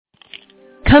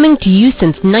coming to you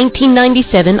since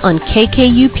 1997 on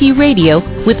KKUP Radio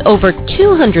with over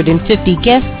 250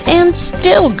 guests and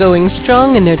still going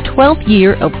strong in their 12th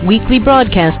year of weekly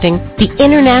broadcasting. The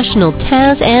International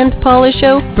Tas&and Paula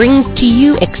Show brings to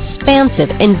you expansive,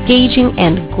 engaging,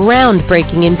 and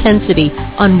groundbreaking intensity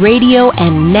on radio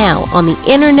and now on the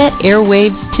Internet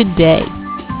airwaves today.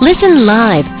 Listen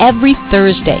live every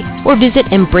Thursday or visit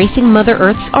Embracing Mother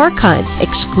Earth's archives,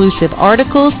 exclusive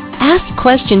articles, ask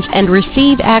questions, and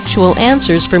receive actual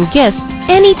answers from guests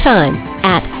anytime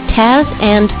at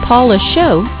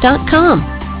TazandPaulaShow.com.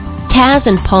 Taz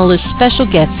and Paula's special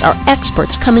guests are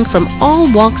experts coming from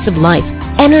all walks of life,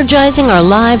 energizing our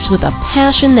lives with a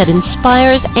passion that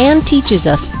inspires and teaches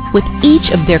us with each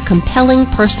of their compelling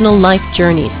personal life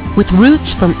journeys, with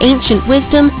roots from ancient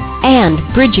wisdom and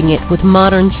bridging it with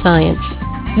modern science.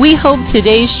 We hope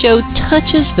today's show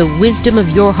touches the wisdom of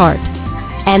your heart.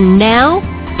 And now,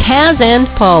 Taz and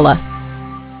Paula.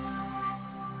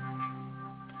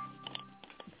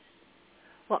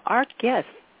 Well, our guest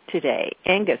today,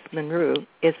 Angus Munro,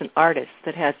 is an artist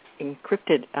that has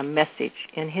encrypted a message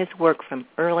in his work from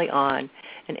early on,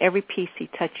 and every piece he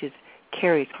touches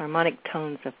carries harmonic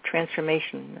tones of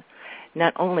transformation,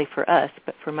 not only for us,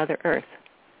 but for Mother Earth.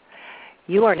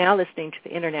 You are now listening to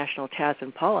the International Taz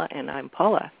and Paula, and I'm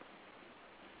Paula.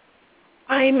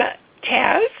 I'm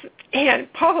Taz,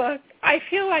 and Paula, I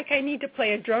feel like I need to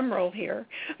play a drum roll here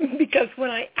because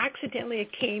when I accidentally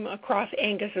came across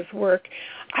Angus's work,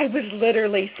 I was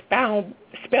literally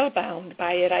spellbound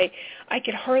by it. I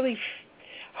could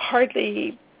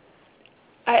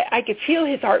I could feel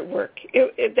his artwork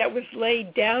that was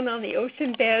laid down on the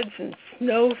ocean beds and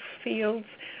snow fields,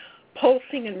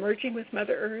 pulsing and merging with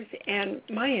Mother Earth and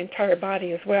my entire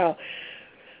body as well.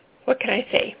 What can I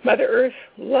say? Mother Earth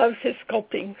loves his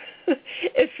sculpting.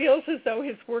 It feels as though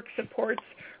his work supports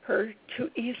her to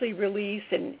easily release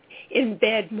and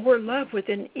embed more love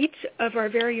within each of our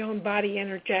very own body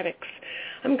energetics.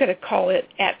 I'm going to call it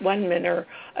at-one-ment or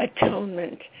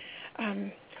atonement.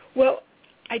 Well,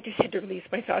 I just had to release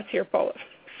my thoughts here, Paula.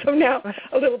 So now,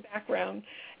 a little background.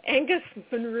 Angus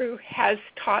Munro has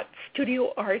taught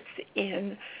studio arts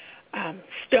in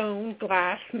stone,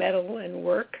 glass, metal, and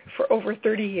work for over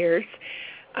 30 years,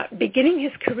 beginning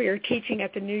his career teaching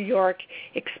at the New York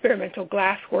Experimental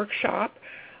Glass Workshop,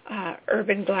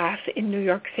 Urban Glass in New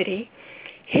York City.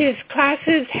 His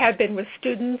classes have been with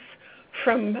students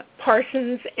from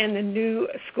Parsons and the New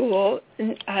School,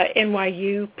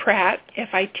 NYU, Pratt,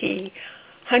 FIT,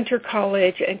 Hunter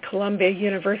College, and Columbia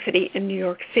University in New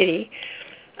York City.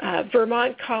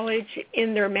 Vermont College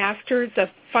in their Masters of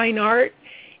Fine Art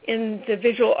in the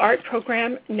Visual Art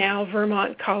program, now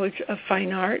Vermont College of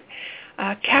Fine Art,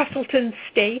 Castleton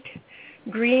State,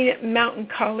 Green Mountain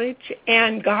College,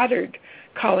 and Goddard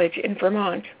College in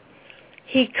Vermont.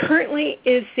 He currently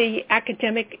is the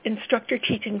academic instructor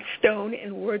teaching stone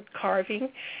and wood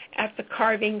carving at the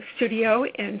Carving Studio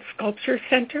and Sculpture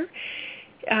Center.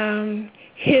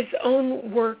 His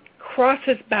own work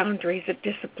crosses boundaries of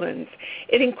disciplines.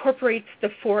 It incorporates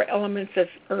the four elements of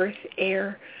earth,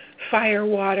 air, fire,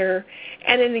 water,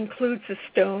 and it includes the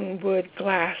stone, wood,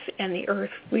 glass, and the earth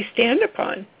we stand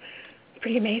upon.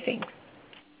 Pretty amazing.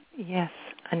 Yes,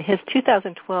 and his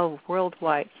 2012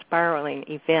 worldwide spiraling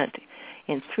event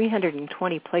in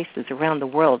 320 places around the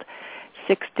world,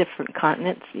 6 different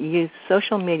continents, used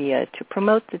social media to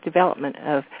promote the development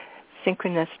of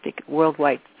synchronistic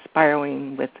worldwide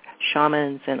spiraling with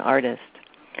shamans and artists.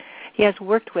 He has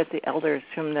worked with the elders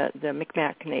from the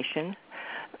Micmac Nation,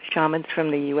 shamans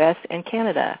from the US and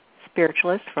Canada,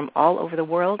 spiritualists from all over the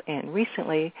world, and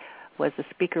recently was the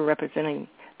speaker representing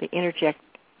the energetic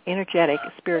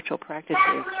spiritual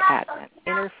practices at an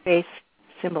interfaith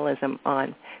symposium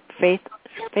on faith,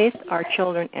 our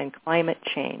children, and climate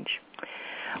change.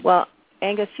 Well,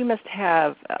 Angus, you must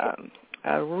have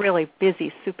a really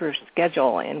busy, super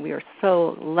schedule, and we are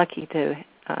so lucky to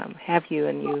have you,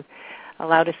 and you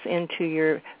allowed us into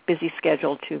your busy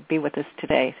schedule to be with us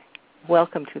today.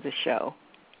 Welcome to the show.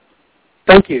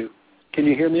 Thank you. Can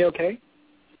you hear me okay?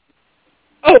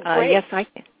 Oh, great. Yes, I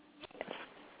can. Yes.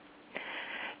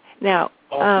 Now,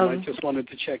 awesome. I just wanted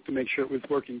to check to make sure it was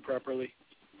working properly.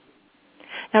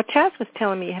 Now, Taz was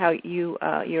telling me how you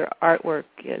your artwork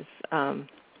is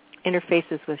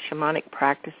interfaces with shamanic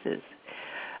practices.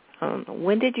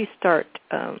 When did you start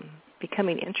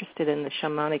becoming interested in the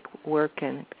shamanic work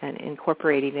and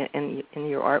incorporating it in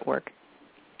your artwork?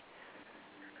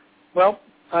 Well,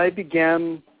 I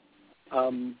began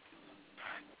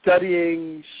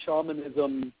studying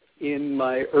shamanism in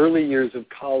my early years of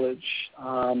college.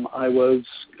 I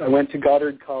went to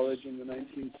Goddard College in the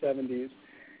 1970s,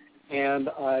 and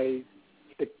I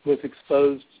was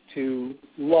exposed to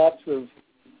lots of,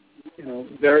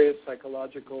 various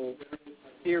psychological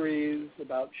theories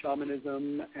about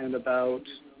shamanism and about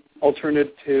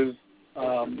alternative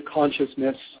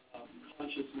consciousness.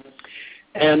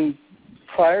 And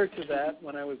prior to that,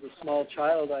 when I was a small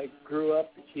child, I grew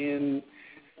up in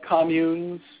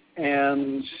communes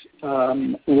and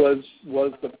was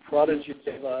the prodigy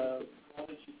of a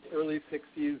early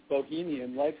 60s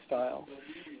bohemian lifestyle.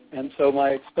 And so my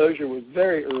exposure was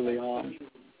very early on.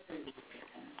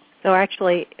 So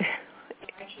actually,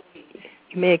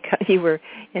 you were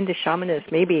into shamanism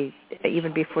maybe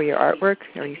even before your artwork?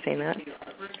 Are you saying that?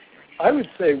 I would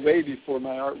say way before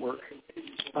my artwork.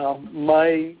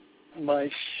 My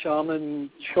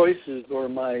shaman choices or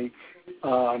my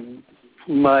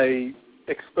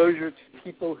exposure to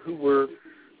people who were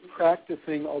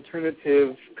practicing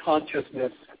alternative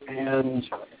consciousness, and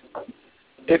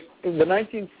in the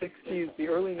 1960s, the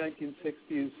early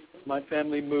 1960s, my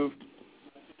family moved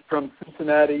from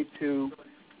Cincinnati to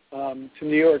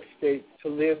New York State to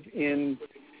live in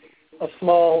a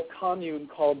small commune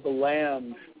called The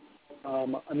Land.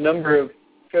 A number of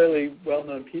fairly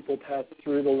well-known people passed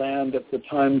through The Land at the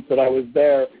times that I was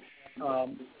there.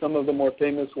 Some of the more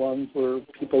famous ones were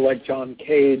people like John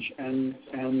Cage and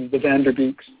the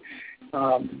Vanderbeeks,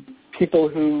 people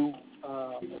who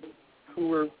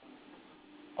were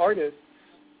artists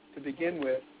to begin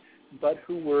with, but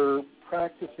who were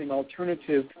practicing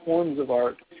alternative forms of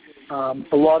art.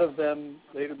 A lot of them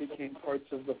later became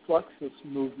parts of the Fluxus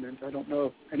movement. I don't know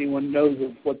if anyone knows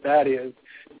of what that is.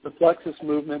 The Fluxus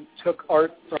movement took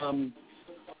art from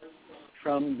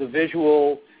the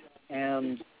visual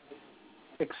and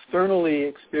externally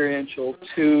experiential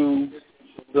to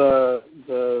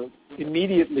the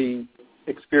immediately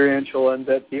experiential, and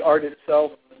that the art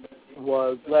itself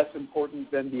was less important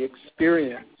than the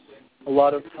experience. A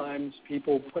lot of times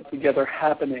people put together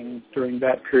happenings during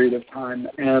that period of time,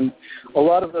 and a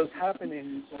lot of those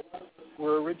happenings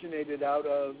were originated out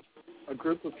of a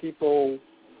group of people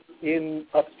in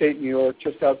upstate New York,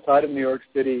 just outside of New York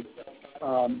City,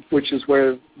 which is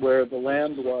where The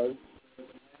Land was.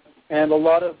 And a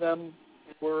lot of them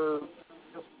were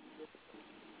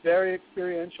very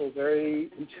experiential, very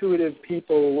intuitive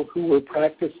people who were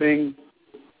practicing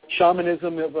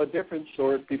shamanism of a different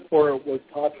sort before it was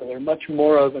popular, much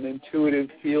more of an intuitive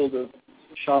field of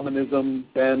shamanism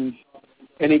than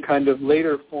any kind of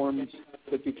later forms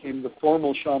that became the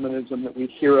formal shamanism that we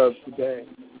hear of today.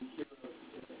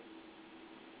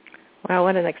 Wow,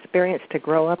 what an experience to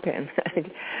grow up in.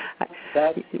 You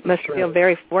must feel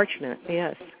very fortunate,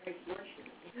 yes.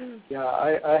 Yeah,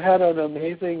 I had an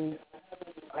amazing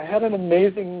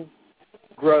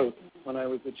growth when I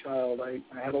was a child. I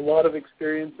had a lot of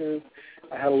experiences.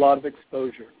 I had a lot of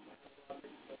exposure.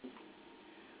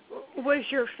 Was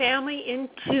your family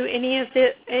into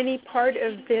any part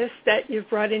of this that you've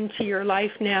brought into your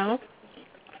life now?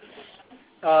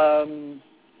 I'm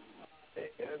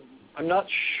not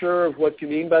sure of what you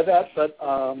mean by that, but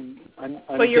I'm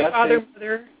well, your guessing. father,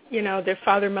 mother, their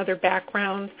father-mother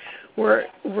background, were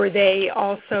they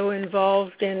also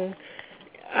involved in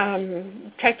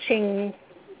touching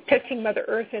Mother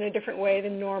Earth in a different way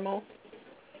than normal?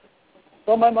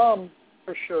 Well, my mom,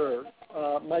 for sure.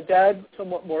 My dad,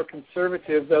 somewhat more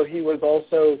conservative, though he was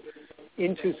also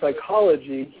into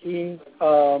psychology. He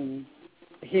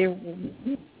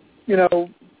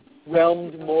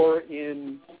realmed more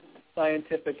in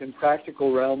scientific and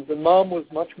practical realms. And Mom was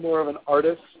much more of an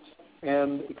artist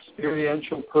and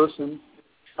experiential person.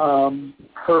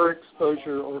 Her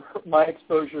exposure, or my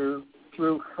exposure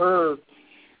through her,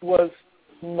 was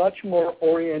much more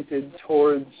oriented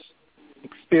towards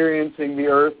experiencing the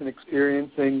earth and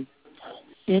experiencing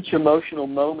each emotional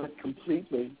moment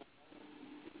completely.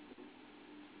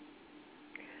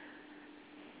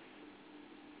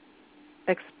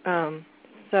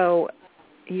 So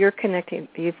you've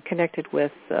connected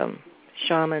with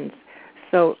shamans.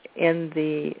 So in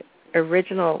the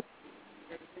original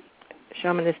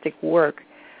shamanistic work,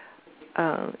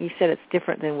 you said it's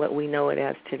different than what we know it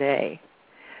as today.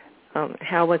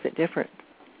 How was it different?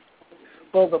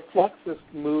 Well, the Fluxus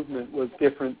movement was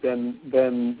different than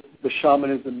the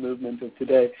shamanism movement of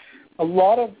today. A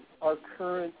lot of our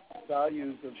current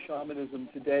values of shamanism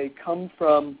today come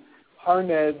from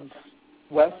Harned's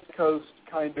West Coast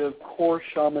kind of core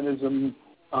shamanism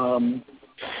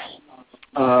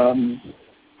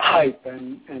hype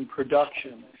and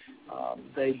production.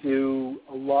 They do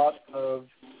a lot of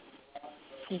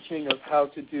teaching of how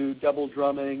to do double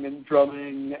drumming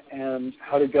and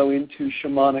how to go into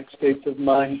shamanic states of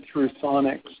mind through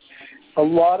sonics. A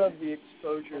lot of the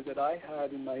exposure that I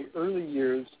had in my early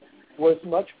years was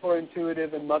much more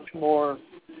intuitive and much more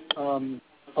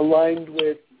aligned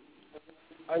with,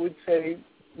 I would say,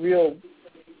 real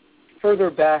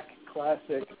further back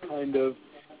classic kind of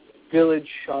village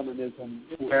shamanism,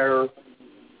 where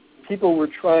people were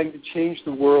trying to change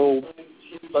the world,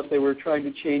 but they were trying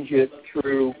to change it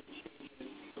through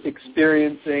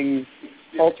experiencing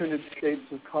alternate states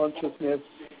of consciousness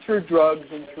through drugs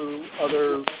and through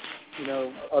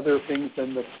other things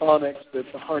than the sonics that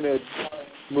the Harned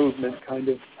movement kind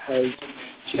of has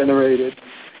generated.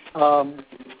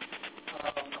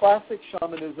 Classic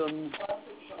shamans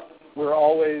were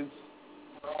always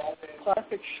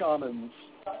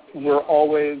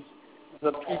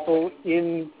the people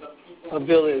in a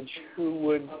village who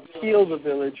would heal the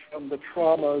village from the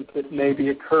traumas that may be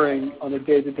occurring on a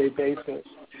day-to-day basis.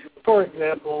 For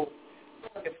example,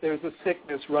 if there's a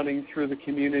sickness running through the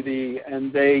community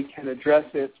and they can address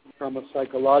it from a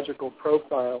psychological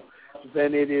profile,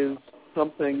 then it is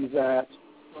something that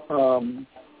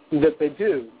they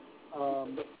do.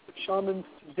 Shamans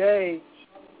today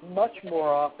much more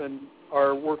often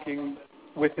are working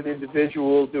with an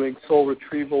individual, doing soul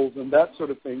retrievals and that sort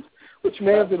of thing, which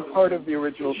may have been part of the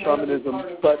original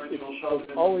shamanism, but it was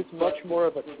always much more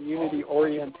of a community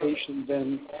orientation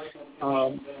than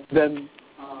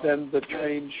the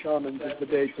trained shamans of the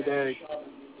day today.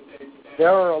 There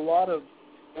are a lot of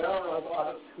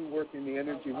us who work in the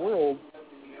energy world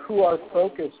who are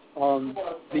focused on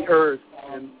the earth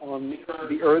and on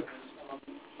the earth's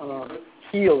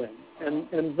healing.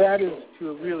 And that is to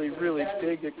a really, really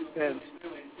big extent,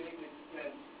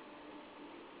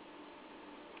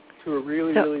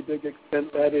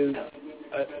 that is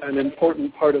an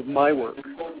important part of my work.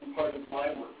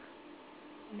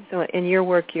 So in your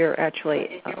work, you're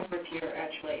actually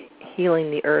healing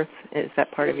the earth. Is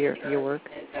that part of your work?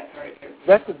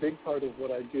 That's a big part of what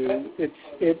I do.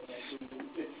 It's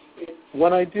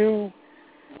when I do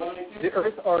the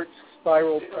Earth Arts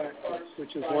Spiral practice,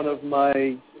 which is one of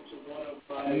my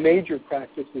major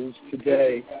practices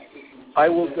today. I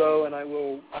will go and I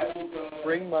will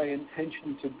bring my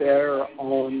intention to bear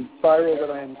on spiral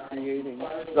that I am creating,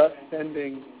 thus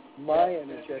sending my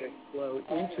energetic flow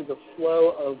into the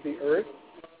flow of the earth.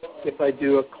 If I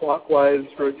do a clockwise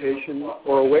rotation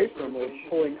or away from it,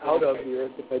 pulling out of the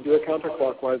earth, if I do a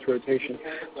counterclockwise rotation,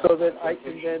 so that I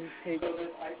can then take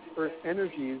earth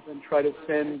energies and try to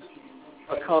send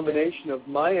a combination of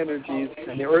my energies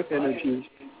and the earth energies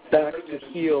back to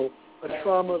heal a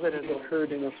trauma that has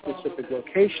occurred in a specific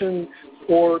location,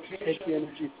 or to take the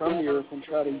energy from the earth and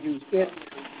try to use it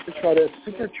to try to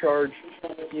supercharge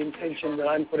the intention that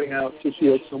I'm putting out to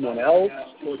heal someone else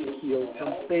or to heal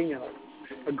something else.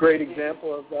 A great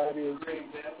example of that is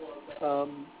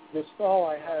this fall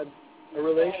I had a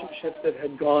relationship that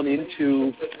had gone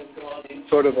into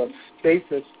sort of a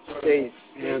stasis state,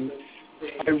 and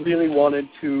I really wanted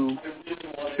to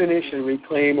finish and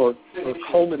reclaim or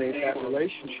culminate that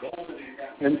relationship.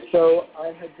 And so I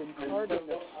had been carving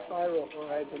a spiral,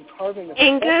 or I had been carving a...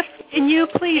 Angus, can you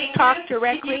please talk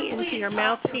directly into your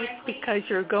mouthpiece because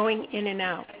you're going in and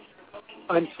out?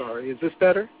 I'm sorry. Is this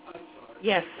better?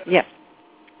 Yes. Yes.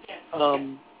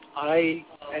 I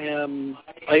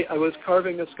was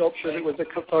carving a sculpture that was a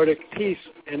cathartic piece,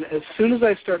 and as soon as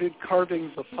I started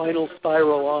carving the final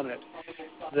spiral on it,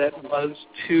 that was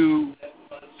to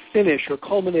finish or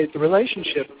culminate the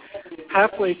relationship,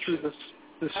 halfway through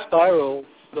the spiral,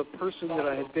 the person that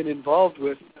I had been involved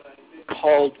with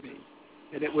called me.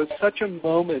 And it was such a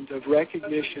moment of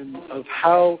recognition of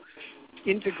how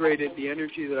integrated the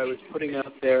energy that I was putting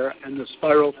out there and the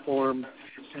spiral form,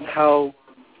 and how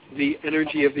the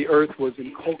energy of the earth was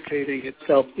inculcating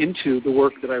itself into the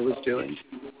work that I was doing.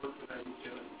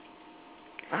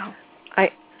 Wow.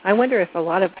 I wonder if a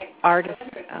lot of artists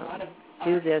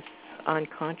do this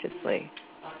unconsciously.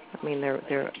 I mean,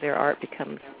 their art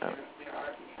becomes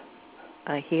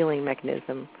a healing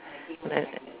mechanism.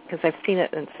 Because I've seen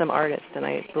it in some artists, and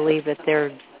I believe that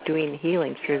they're doing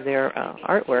healing through their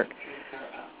artwork,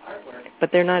 but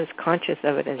they're not as conscious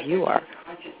of it as you are.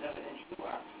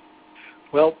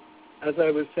 Well, as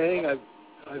I was saying,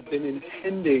 I've been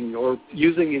intending or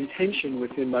using intention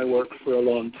within my work for a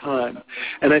long time.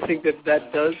 And I think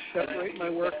that does separate my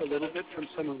work a little bit from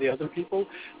some of the other people.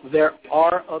 There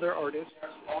are other artists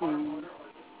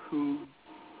who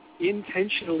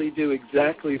intentionally do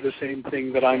exactly the same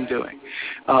thing that I'm doing.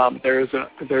 There is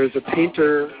a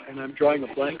painter, and I'm drawing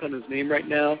a blank on his name right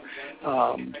now,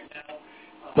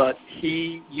 but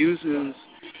he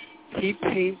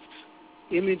paints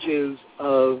images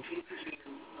of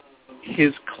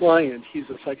his client. He's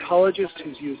a psychologist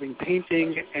who's using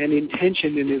painting and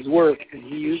intention in his work, and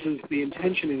he uses the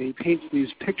intention and he paints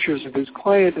these pictures of his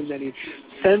client, and then he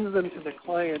sends them to the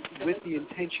client with the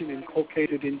intention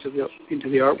inculcated into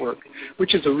the artwork,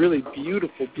 which is a really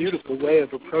beautiful, beautiful way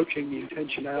of approaching the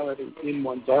intentionality in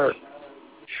one's art.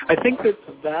 I think that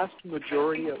the vast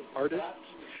majority of artists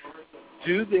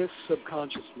do this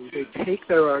subconsciously. They take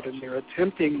their art and they're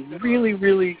attempting really,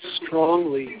 really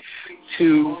strongly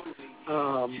to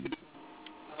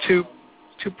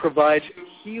provide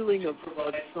healing of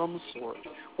some sort,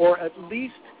 or at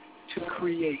least to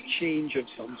create change of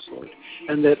some sort,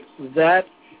 and that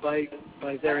by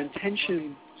their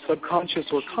intention, subconscious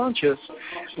or conscious,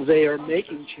 they are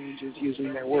making changes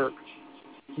using their work.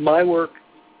 My work,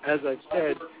 as I've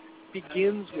said,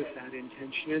 begins with that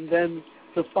intention, and then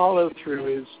the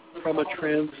follow-through is from a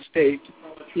trance state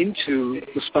into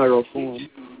the spiral form.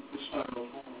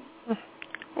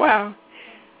 Wow.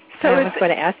 So I was going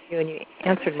to ask you, and you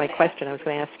answered my question. I was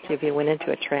going to ask you if you went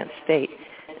into a trance state,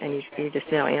 and you just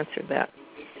now answered that.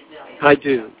 I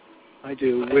do.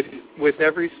 With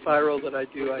every spiral that I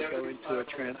do, I go into a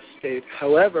trance state.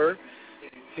 However,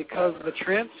 because the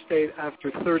trance state,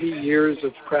 after 30 years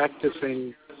of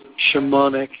practicing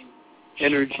shamanic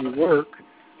energy work,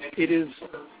 it is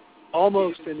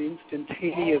almost an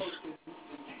instantaneous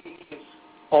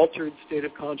altered state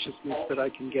of consciousness that I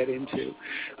can get into.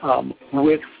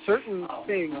 With certain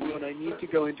things, when I need to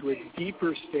go into a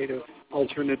deeper state of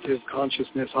alternative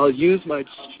consciousness, I'll use my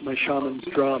shaman's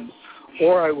drum,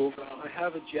 or I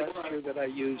have a gesture that I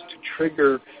use to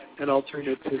trigger an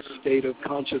alternative state of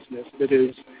consciousness that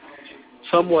is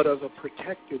somewhat of a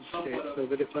protected state, so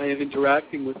that if I am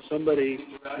interacting with somebody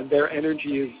and their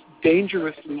energy is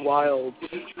dangerously wild,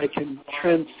 I can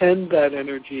transcend that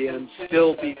energy and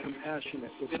still be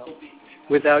compassionate with them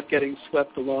without getting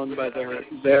swept along by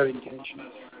their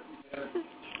intentions.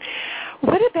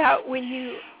 what about when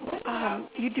you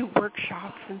do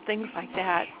workshops and things like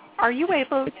that? Are you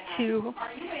able to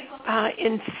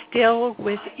instill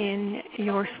within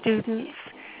your students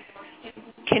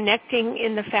connecting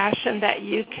in the fashion that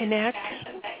you connect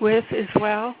with as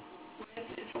well?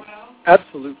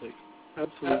 Absolutely.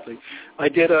 I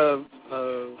did a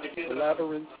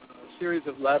series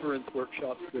of labyrinth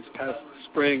workshops this past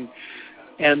spring,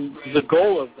 and the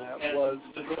goal of that was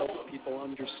to help people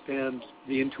understand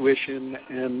the intuition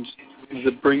and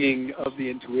the bringing of the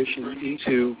intuition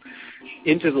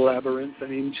into the labyrinth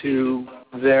and into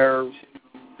their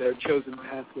chosen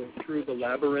pathway through the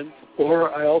labyrinth,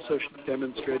 or I also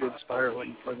demonstrated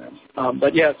spiraling for them.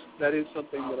 But yes, that is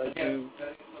something that I do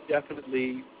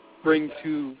definitely bring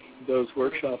to those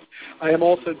workshops. I am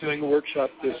also doing a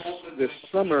workshop this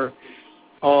summer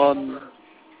on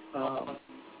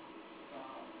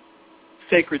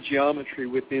sacred geometry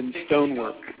within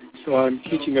stonework. So I'm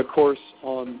teaching a course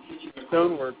on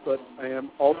stonework, but I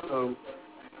am also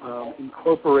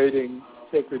incorporating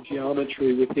sacred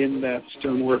geometry within that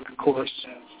stonework course.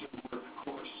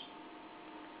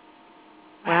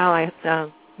 Wow,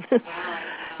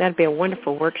 that'd be a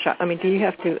wonderful workshop. I mean, do you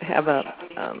have to have a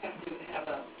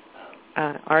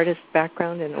artist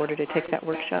background in order to take that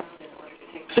workshop?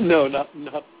 No, not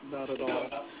at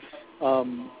all.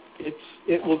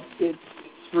 It's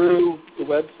through the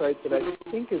website that I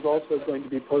think is also going to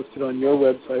be posted on your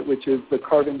website, which is the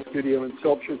Carving Studio and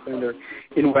Sculpture Center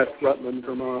in West Rutland,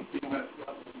 Vermont.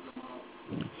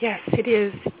 Yes, it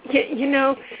is. You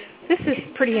know, this is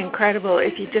pretty incredible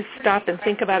if you just stop and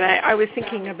think about it. I was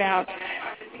thinking about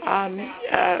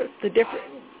the different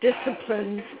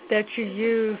disciplines that you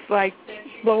use, like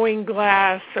blowing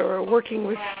glass or working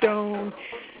with stone.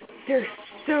 They're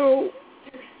so,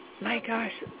 my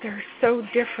gosh, they're so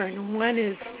different. One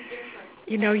is,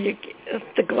 you know,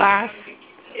 the glass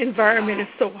environment is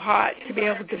so hot to be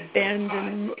able to bend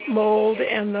and mold,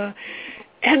 and the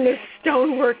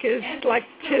stonework is like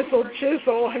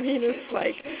chisel. I mean, it's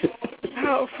like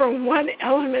how from one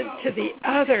element to the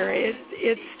other,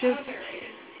 it's just,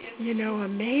 you know,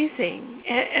 amazing.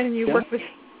 And you work with,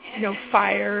 you know,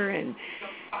 fire and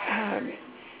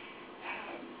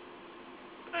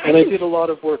I did a lot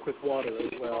of work with water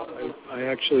as well. I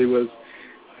actually was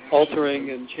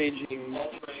altering and changing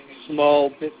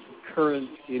small bits of current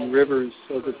in rivers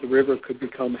so that the river could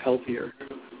become healthier.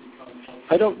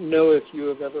 I don't know if you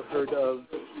have ever heard of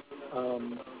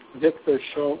Victor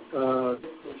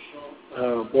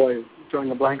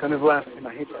drawing a blank on his last name.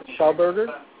 I hate that. Schauberger.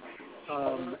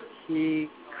 He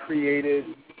created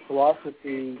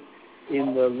philosophy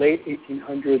in the late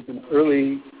 1800s and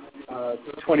early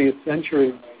 20th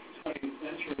century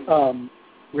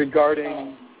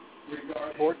regarding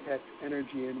vortex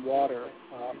energy in water.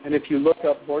 And if you look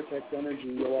up vortex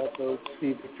energy, you'll also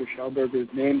see Victor Schauberger's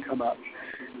name come up.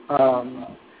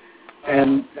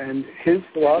 And his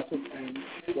philosophy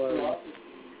was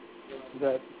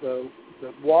that the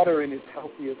water in its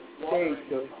healthiest state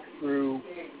goes through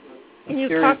a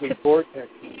series of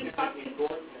vortexes.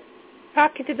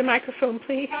 Talk into the microphone,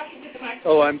 please.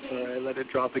 Oh, I'm sorry. I let it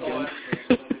drop again.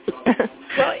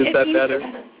 Well, is that better?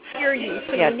 Hear you,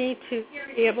 so you need to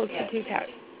be able to do that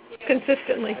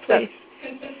consistently, please.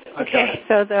 Okay.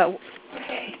 So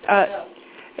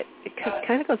it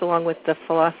kind of goes along with the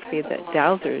philosophy that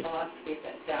dowsers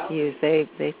use.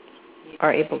 They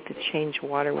are able to change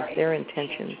water with their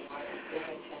intentions.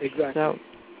 Exactly. So,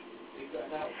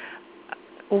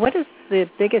 what is the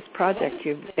biggest project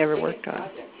you've ever worked on?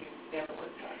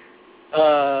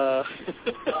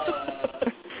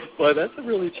 Well, that's a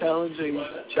really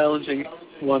challenging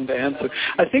one to answer.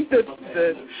 I think that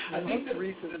most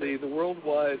recently the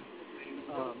worldwide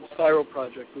spiral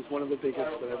project was one of the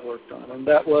biggest that I've worked on, and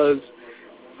that was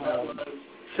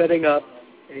setting up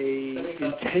a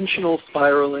intentional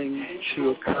spiraling to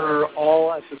occur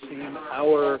all at the same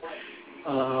hour,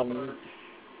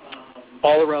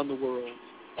 all around the world.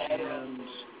 And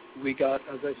we got,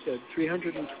 as I said,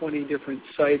 320 different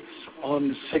sites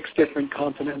on 6 different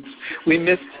continents. We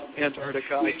missed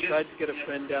Antarctica. I tried to get a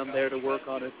friend down there to work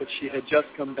on it, but she had just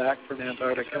come back from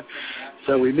Antarctica.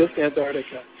 So we missed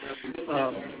Antarctica.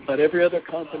 But every other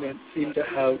continent seemed to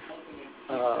have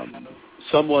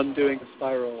someone doing a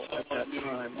spiral at that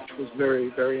time, which was very,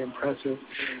 very impressive.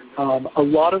 A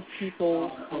lot of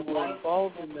people who were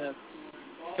involved in that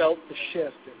felt the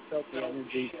shift and felt the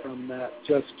energy from that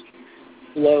just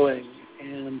flowing.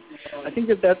 And I think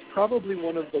that that's probably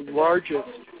one of the largest,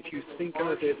 if you think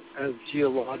of it as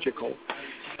geological.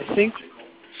 I think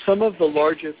some of the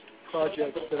largest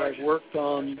projects that I've worked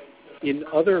on in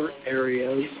other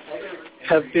areas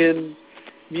have been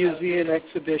museum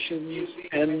exhibitions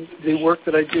and the work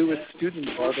that I do with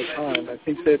students all the time. I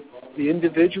think that the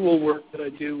individual work that I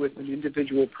do with an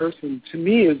individual person, to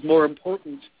me, is more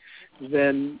important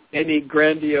than any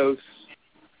grandiose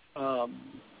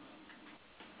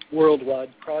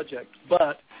worldwide project.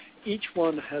 But each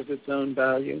one has its own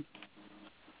value.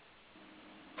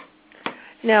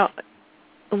 Now,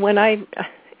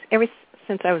 ever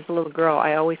since I was a little girl,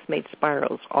 I always made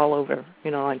spirals all over,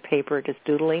 on paper, just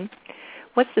doodling.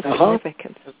 What's the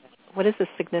significance of that? What is the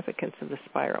significance of the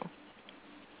spiral?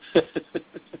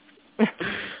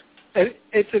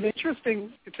 It's an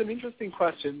interesting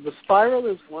question. The spiral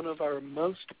is one of our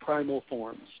most primal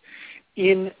forms.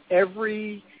 In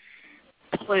every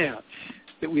plant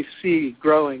that we see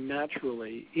growing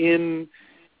naturally, in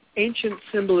ancient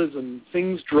symbolism,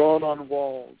 things drawn on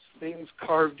walls, things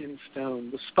carved in stone,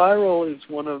 the spiral is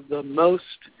one of the most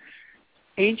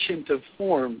ancient of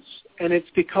forms, and it's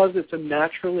because it's a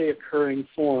naturally occurring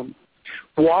form.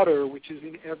 Water, which is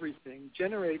in everything,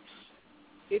 generates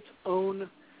its own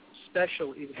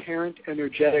special inherent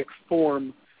energetic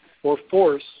form or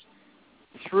force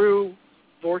through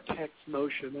vortex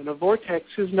motion. And a vortex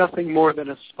is nothing more than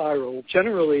a spiral,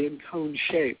 generally in cone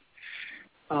shape.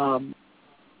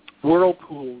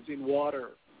 Whirlpools in water,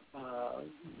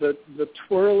 the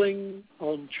twirling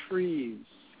on trees,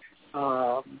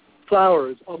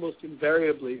 flowers almost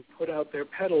invariably put out their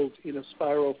petals in a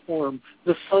spiral form.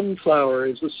 The sunflower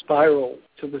is a spiral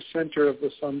to the center of the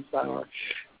sunflower.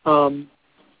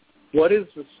 What is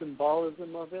the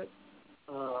symbolism of it?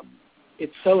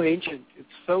 It's so ancient, it's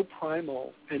so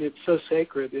primal, and it's so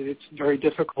sacred, and it's very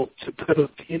difficult to put a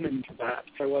pin into that.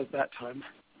 There was that time.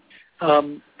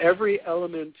 Every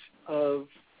element of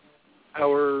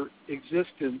our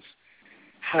existence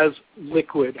has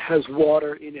liquid, has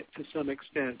water in it to some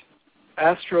extent.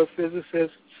 Astrophysicists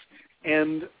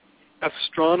and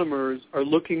astronomers are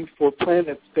looking for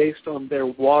planets based on their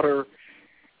water,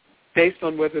 based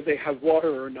on whether they have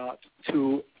water or not,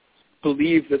 to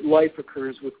believe that life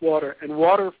occurs with water. And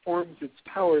water forms its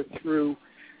power through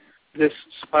this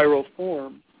spiral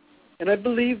form. And I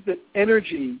believe that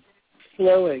energy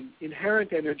flowing,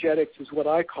 inherent energetics is what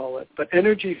I call it, but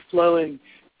energy flowing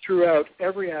throughout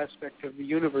every aspect of the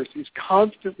universe is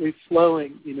constantly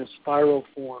flowing in a spiral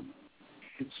form.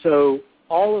 And so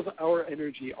all of our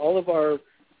energy, all of our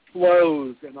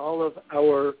flows, and all of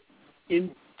our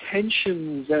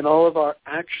intentions and all of our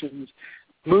actions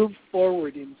move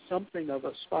forward in something of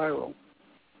a spiral.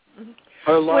 Mm-hmm.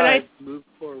 Our lives move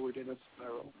forward in a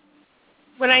spiral.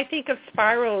 When I think of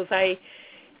spirals,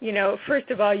 first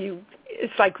of all,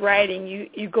 it's like riding.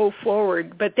 You go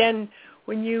forward, but then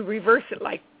when you reverse it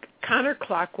like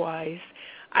counterclockwise,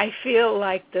 I feel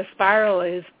like the spiral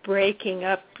is breaking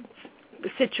up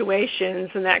situations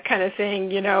and that kind of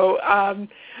thing,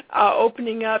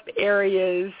 opening up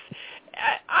areas.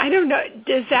 I don't know.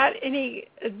 Does that any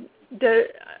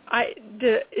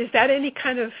is that any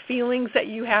kind of feelings that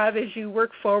you have as you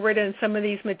work forward in some of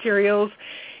these materials?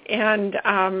 And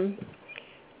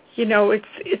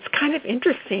it's kind of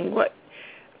interesting what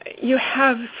you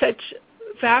have, such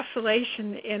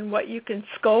vacillation in what you can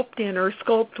sculpt in or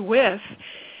sculpt with.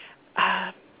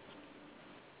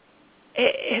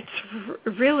 It's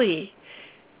really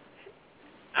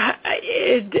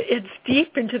it's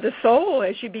deep into the soul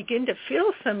as you begin to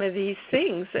feel some of these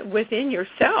things within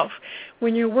yourself.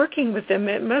 When you're working with them,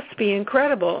 it must be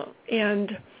incredible.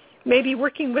 And maybe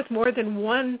working with more than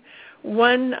one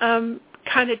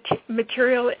kind of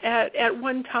material at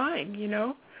one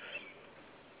time,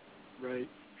 Right.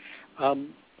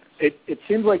 It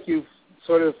seems like you've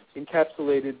sort of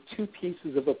encapsulated two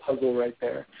pieces of a puzzle right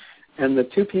there. And the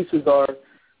two pieces are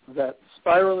that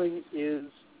spiraling is,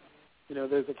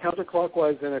 there's a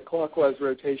counterclockwise and a clockwise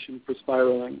rotation for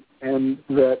spiraling, and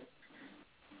that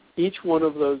each one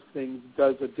of those things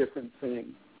does a different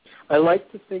thing. I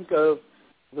like to think of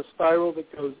the spiral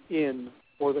that goes in,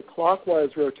 or the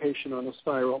clockwise rotation on a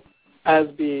spiral, as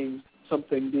being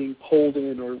something being pulled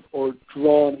in or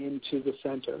drawn into the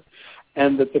center,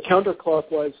 and that the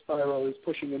counterclockwise spiral is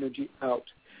pushing energy out.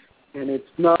 And it's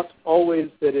not always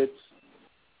that it's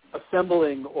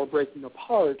assembling or breaking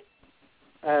apart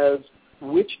as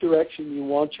which direction you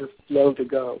want your flow to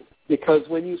go. Because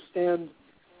when you stand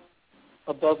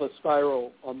above a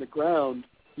spiral on the ground,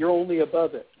 you're only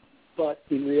above it. But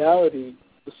in reality,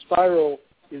 the spiral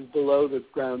is below the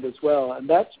ground as well. And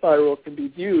that spiral can be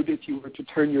viewed, if you were to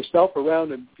turn yourself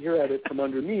around and peer at it from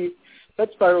underneath,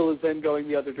 that spiral is then going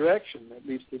the other direction, at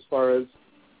least as far as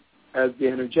the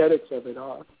energetics of it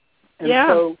are.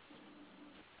 And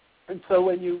so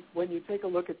when you take a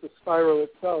look at the spiral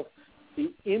itself,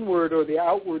 the inward or the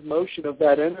outward motion of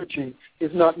that energy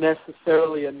is not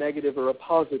necessarily a negative or a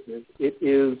positive. It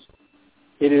is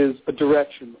a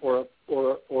direction or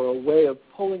a way of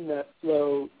pulling that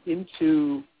flow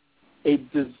into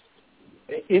an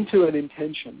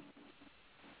intention.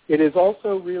 It is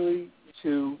also really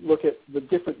to look at the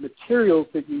different materials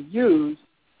that you use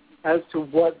as to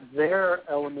what their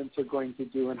elements are going to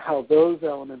do and how those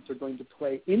elements are going to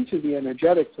play into the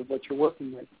energetics of what you're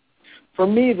working with. For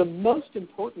me, the most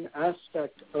important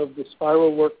aspect of the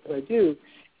spiral work that I do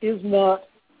is not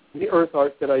the earth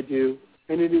art that I do,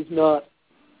 and it is not,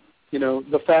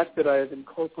 the fact that I have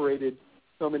incorporated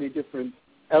so many different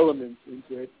elements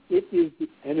into it. It is the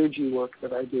energy work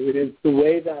that I do. It is the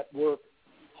way that work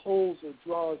pulls or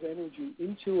draws energy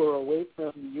into or away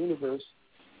from the universe,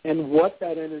 and what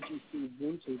that energy feeds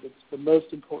into. That's the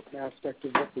most important aspect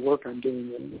of what the work I'm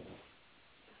doing.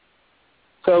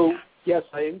 So, yes,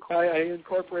 I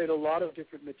incorporate a lot of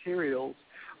different materials,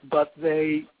 but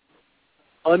they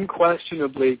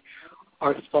unquestionably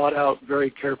are thought out very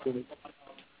carefully.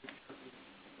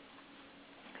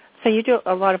 So you do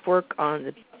a lot of work on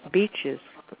the beaches.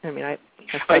 I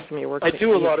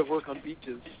do a lot of work on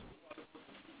beaches.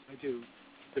 I do.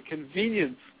 The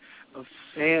convenience of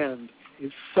sand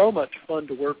is so much fun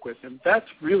to work with, and that's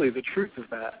really the truth of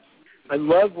that. I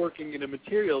love working in a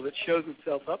material that shows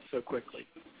itself up so quickly.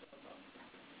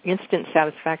 Instant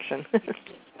satisfaction.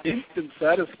 Instant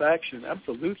satisfaction,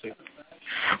 absolutely.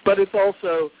 But it's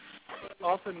also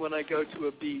often when I go to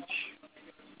a beach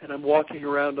and I'm walking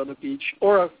around on a beach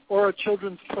or a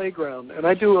children's playground, and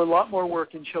I do a lot more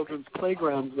work in children's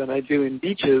playgrounds than I do in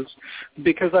beaches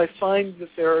because I find that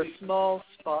there are small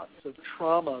spots of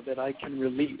trauma that I can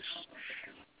release.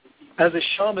 As a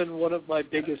shaman, one of my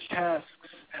biggest tasks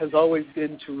has always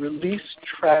been to release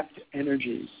trapped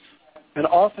energies. And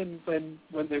often when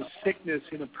there's sickness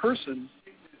in a person,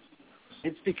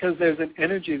 it's because there's an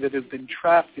energy that has been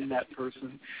trapped in that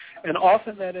person. And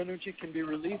often that energy can be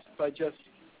released by just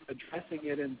addressing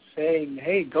it and saying,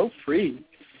 hey, go free,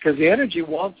 because the energy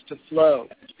wants to flow.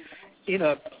 In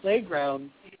a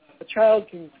playground, a child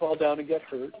can fall down and get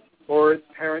hurt, or its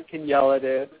parent can yell at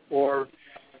it, or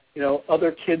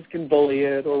other kids can bully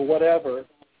it, or whatever.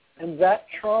 And that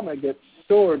trauma gets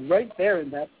stored right there in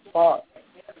that spot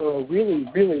for a really,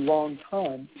 really long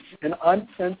time. And I'm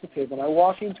sensitive, and I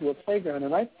walk into a playground,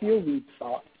 and I feel these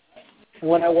thoughts. And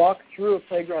when I walk through a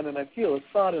playground and I feel a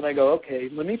thought, and I go, okay,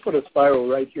 let me put a spiral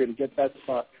right here to get that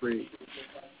thought free.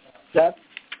 That's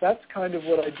kind of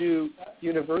what I do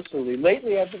universally.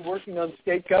 Lately, I've been working on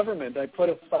state government. I put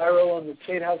a spiral on the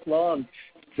State House lawn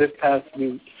this past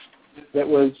week that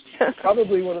was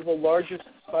probably one of the largest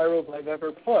spirals I've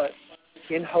ever put,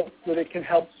 in hopes that it can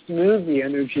help smooth the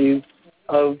energies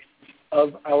of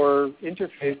of our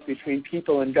interface between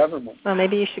people and government. Well,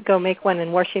 maybe you should go make one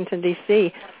in Washington,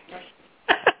 D.C.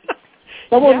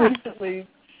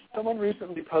 Someone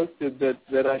recently posted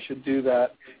that I should do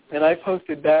that, and I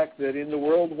posted back that in the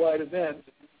worldwide event,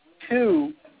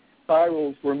 2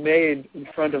 spirals were made in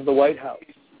front of the White House.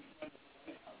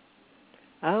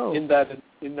 Oh. In that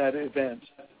event.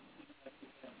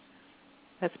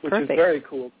 That's which perfect. Is very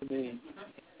cool to me.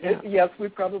 Yeah. Yes, we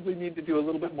probably need to do a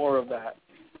little bit more of that.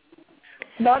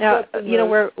 Now,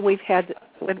 where we've had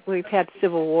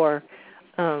civil war.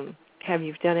 Have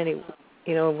you done any,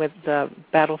 with the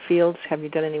battlefields? Have you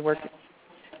done any work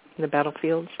in the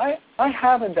battlefields? I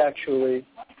haven't actually.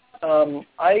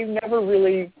 I never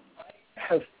really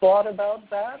have thought about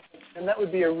that, and that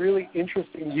would be a really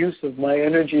interesting use of my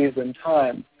energies and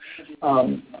time.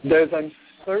 There's, I'm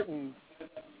certain,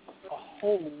 a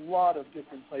whole lot of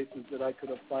different places that I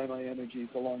could apply my energies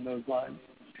along those lines.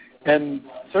 And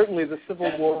certainly the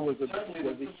Civil War was a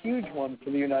huge one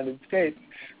for the United States,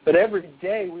 but every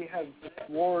day we have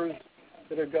wars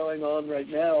that are going on right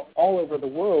now all over the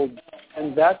world,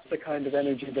 and that's the kind of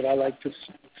energy that I like to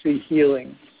see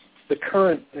healing, the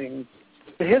current things.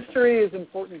 The history is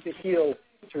important to heal,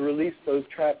 to release those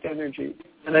trapped energies.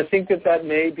 And I think that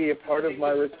may be a part of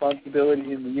my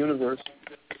responsibility in the universe.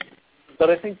 But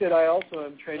I think that I also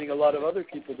am training a lot of other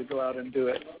people to go out and do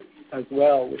it as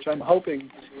well, which I'm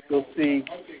hoping will see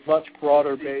much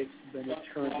broader base than it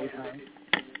currently has.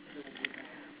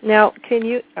 Now,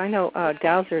 I know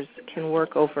dowsers can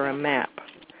work over a map,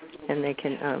 and they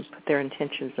can put their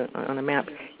intentions on a map.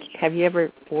 Have you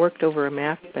ever worked over a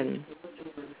map? And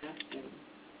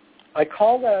I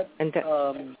call that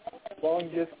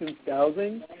long-distance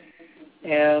dowsing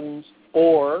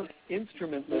or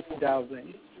instrumentless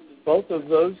dowsing. Both of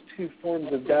those 2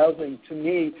 forms of dowsing, to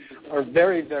me, are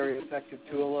very, very effective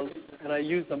tools, and I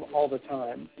use them all the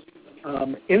time.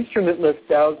 Instrumentless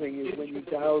dowsing is when you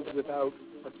dowse without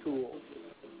a tool.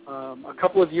 A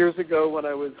couple of years ago, when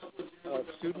I was a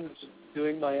student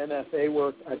doing my MFA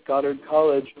work at Goddard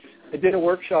College, I did a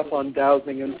workshop on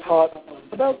dowsing and taught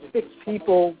about 6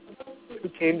 people who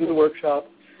came to the workshop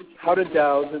how to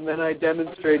dowse, and then I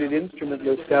demonstrated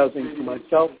instrumentless dowsing for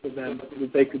myself for them so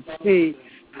that they could see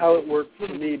how it worked for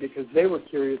me, because they were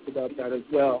curious about that as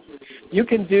well. You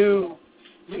can do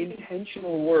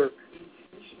intentional work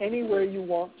anywhere you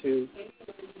want to,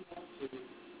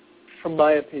 from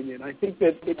my opinion. I think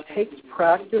that it takes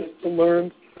practice to learn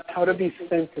how to be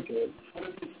sensitive.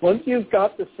 Once you've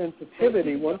got the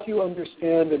sensitivity, once you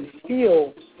understand and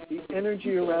feel the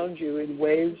energy around you in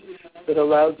ways that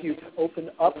allows you to open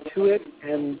up to it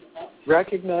and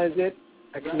recognize it,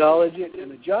 acknowledge it,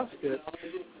 and adjust it,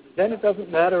 then it doesn't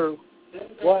matter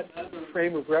what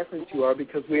frame of reference you are,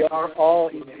 because we are all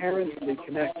inherently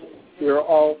connected. We are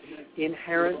all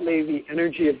inherently, the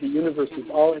energy of the universe is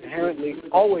all inherently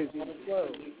always in flow.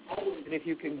 And if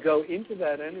you can go into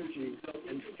that energy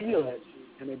and feel it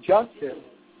and adjust it,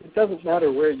 it doesn't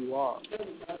matter where you are.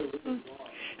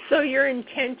 So your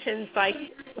intentions, like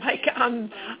on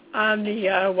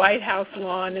the White House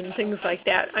lawn and things like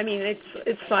that, I mean,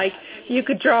 it's like you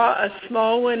could draw a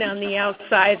small one on the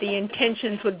outside. The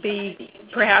intentions would be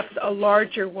perhaps a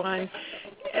larger one.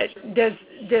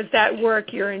 Does that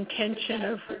work, your intention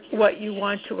of what you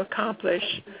want to accomplish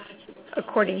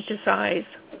according to size?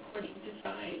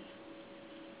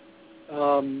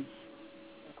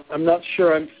 I'm not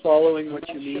sure I'm following what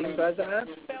you mean by that.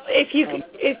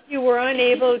 If you were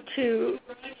unable to,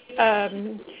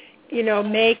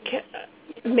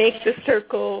 make the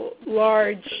circle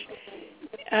large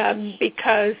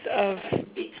because of,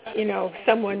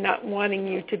 someone not wanting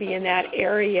you to be in that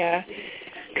area,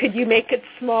 could you make it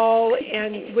small,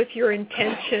 and with your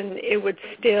intention, it would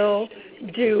still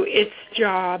do its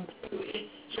job?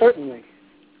 Certainly.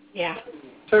 Yeah.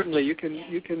 Certainly, you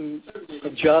can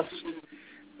adjust.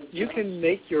 You can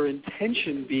make your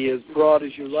intention be as broad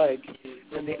as you like,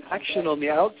 and the action on the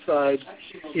outside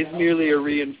is merely a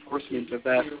reinforcement of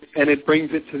that, and it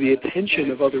brings it to the attention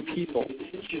of other people.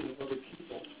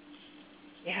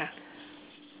 Yeah.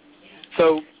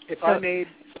 So if I made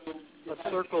a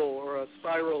circle or a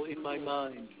spiral in my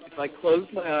mind, if I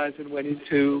closed my eyes and went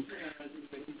into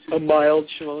a mild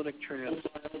shamanic trance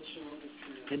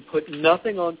and put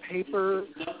nothing on paper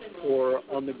or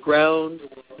on the ground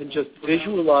and just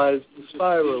visualized the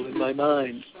spiral in my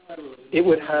mind, it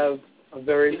would have a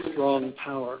very strong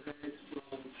power.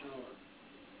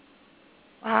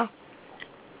 Wow.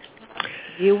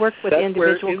 Do you work with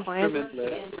individual clients?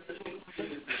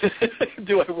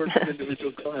 Do I work with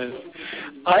individual clients?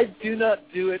 I do not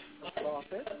do it for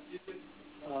profit.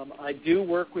 I do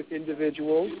work with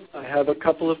individuals. I have a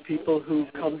couple of people who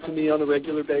come to me on a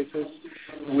regular basis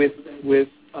with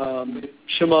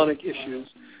shamanic issues.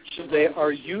 They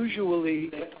are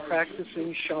usually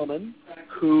practicing shaman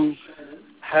who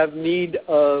have need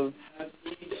of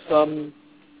some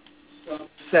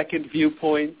second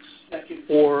viewpoints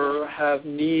or have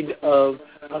need of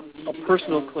a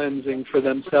personal cleansing for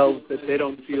themselves that they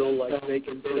don't feel like they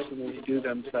can personally do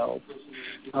themselves.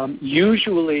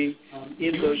 Usually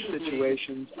in those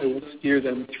situations, I will steer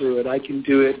them through it. I can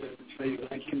do it.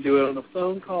 I can do it on a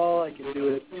phone call. I can do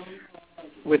it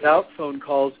without phone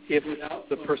calls if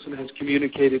the person has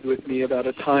communicated with me about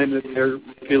a time that they're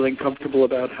feeling comfortable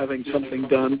about having something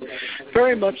done.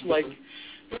 Very much like,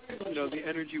 the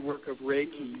energy work of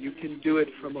Reiki. You can do it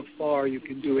from afar. You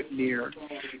can do it near.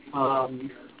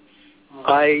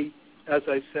 As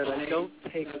I said, I don't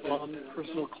take on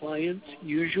personal clients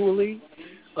usually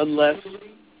unless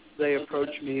they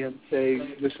approach me and say,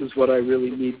 this is what I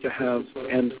really need to have,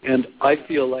 and I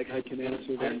feel like I can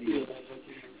answer their needs.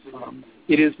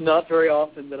 It is not very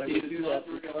often that I would do that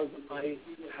because I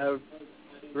have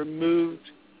removed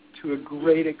to a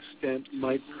great extent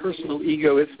my personal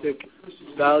egoistic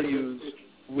values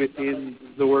within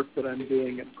the work that I'm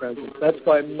doing at present. That's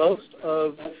why most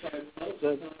of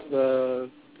the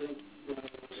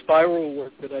spiral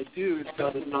work that I do is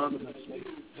done anonymously.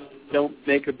 Don't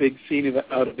make a big scene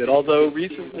out of it. Although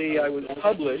recently I was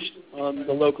published on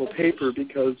the local paper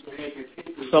because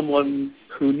someone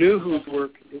who knew whose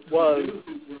work it was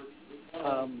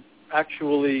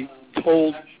actually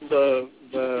told the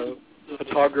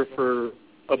photographer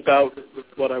about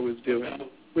what I was doing,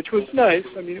 which was nice.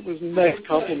 I mean, it was a nice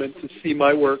compliment to see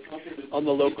my work on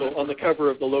the cover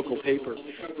of the local paper.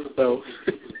 So,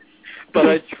 but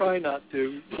I try not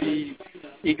to be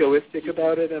egoistic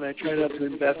about it, and I try not to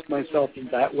invest myself in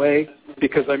that way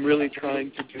because I'm really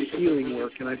trying to do healing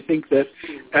work. And I think that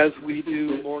as we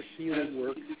do more healing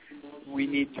work, we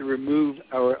need to remove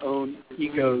our own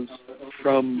egos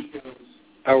from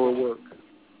our work.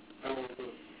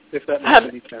 If that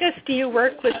makes any sense. Yes, do you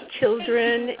work with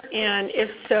children? And if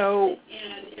so,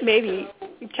 maybe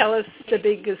tell us the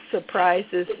biggest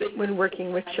surprises when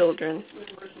working with children.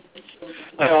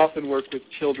 I often work with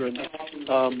children,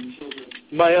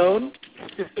 my own,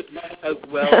 as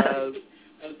well as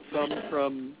some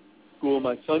from school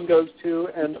my son goes to,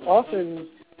 and often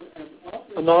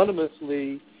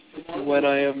anonymously when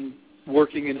I am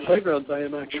working in playgrounds, I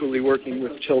am actually working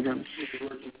with children.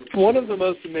 One of the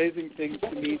most amazing things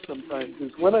to me sometimes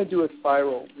is when I do a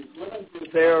spiral,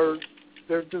 they're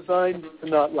designed to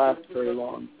not last very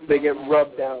long. They get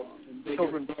rubbed out, and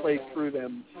children play through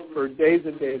them for days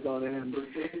and days on end.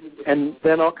 And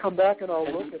then I'll come back and I'll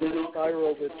look at the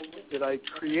spiral that I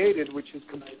created, which has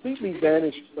completely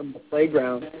vanished from the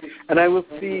playground, and I will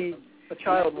see a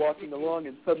child walking along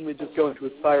and suddenly just go into a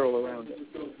spiral around it.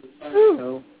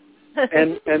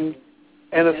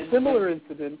 And a similar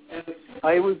incident,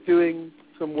 I was doing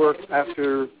some work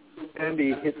after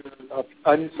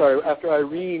after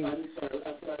Irene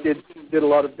did a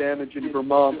lot of damage in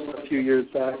Vermont a few years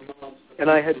back, and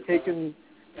I had taken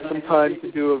some time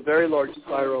to do a very large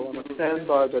spiral on a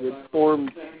sandbar that had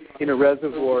formed in a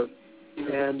reservoir,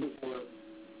 and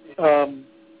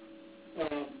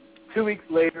 2 weeks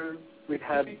later, we'd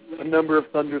had a number of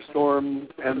thunderstorms,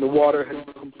 and the water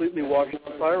had completely washed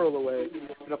the spiral away.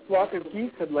 And a flock of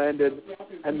geese had landed,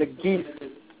 and the geese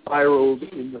spiraled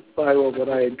in the spiral that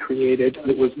I had created.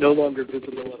 It was no longer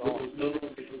visible at all.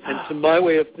 And to my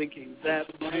way of thinking, that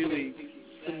really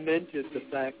cemented the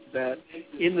fact that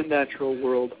in the natural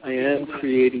world, I am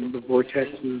creating the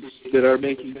vortexes that are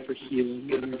making for healing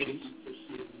energies.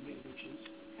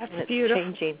 That's beautiful.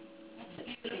 Changing.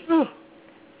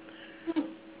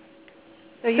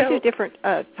 So you do different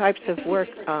types of work,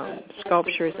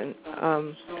 sculptures, and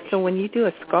so when you do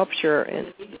a sculpture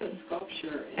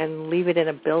and leave it in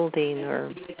a building,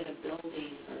 or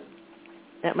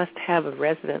that must have a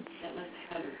resonance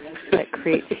that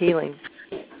creates healing.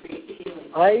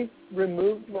 I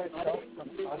removed myself from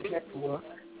object work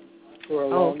for a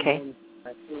long time.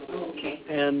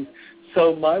 And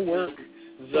so my work,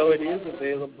 though it is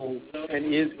available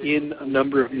and is in a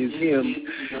number of museums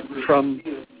from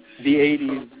the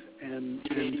 80s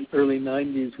and early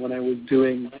 90s when I was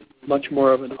doing much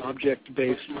more of an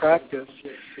object-based practice,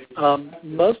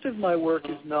 most of my work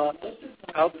is not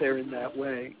out there in that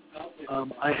way.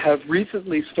 I have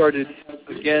recently started,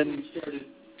 again,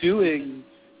 doing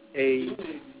a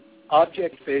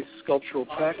object-based sculptural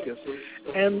practice,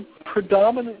 and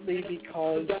predominantly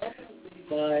because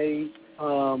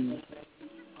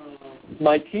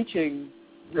my teaching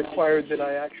required that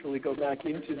I actually go back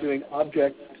into doing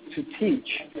objects to teach.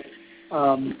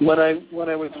 When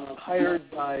I was hired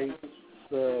by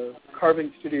the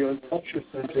Carving Studio and Sculpture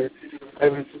Center, I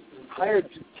was hired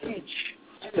to teach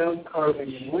stone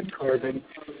carving and wood carving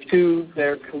to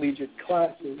their collegiate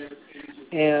classes.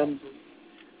 And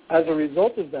as a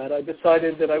result of that, I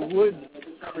decided that I would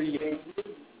create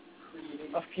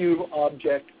a few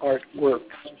object artworks.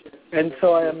 And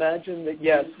so I imagine that,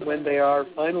 yes, when they are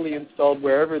finally installed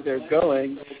wherever they're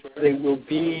going, they will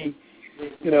be,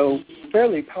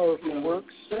 fairly powerful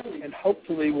works, and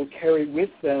hopefully will carry with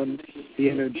them the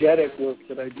energetic work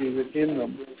that I do within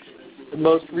them. The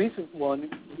most recent one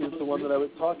is the one that I was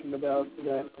talking about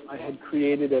that I had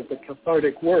created as a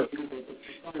cathartic work.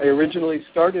 I originally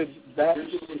started that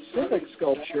specific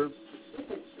sculpture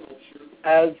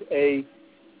as a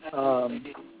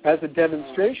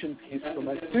demonstration piece for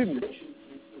my students.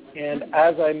 And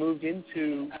as I moved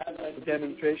into the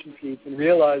demonstration piece and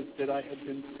realized that I had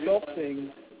been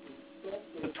sculpting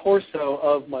the torso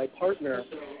of my partner,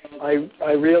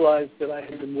 I realized that I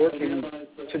had been working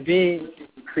to be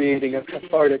creating a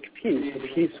cathartic piece,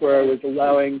 a piece where I was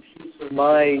allowing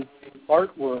my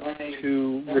artwork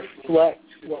to reflect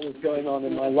what was going on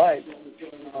in my life.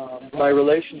 My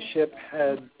relationship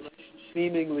had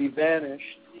seemingly vanished,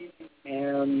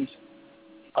 and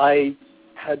I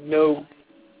had no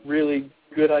really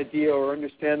good idea or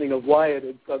understanding of why it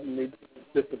had suddenly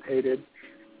dissipated.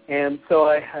 And so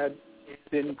I had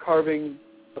been carving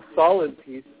a solid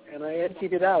piece, and I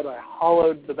emptied it out. I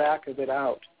hollowed the back of it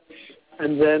out.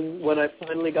 And then when I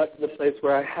finally got to the place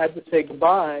where I had to say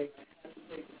goodbye,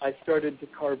 I started to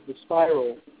carve the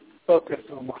spiral, focused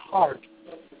on the heart,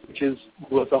 which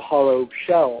was a hollow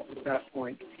shell at that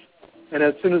point. And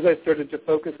as soon as I started to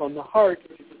focus on the heart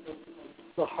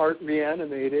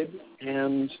reanimated,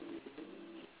 and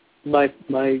my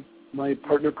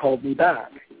partner called me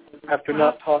back after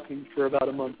not talking for about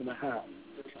a month and a half.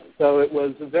 So it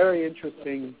was a very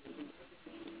interesting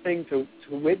thing to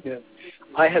witness.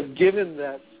 I have given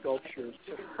that sculpture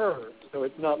to her, so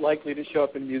it's not likely to show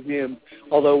up in museums,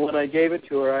 although when I gave it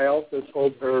to her, I also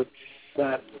told her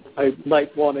that I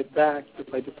might want it back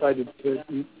if I decided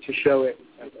to show it.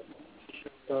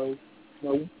 So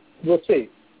we'll see.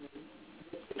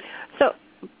 So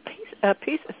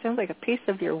it sounds like a piece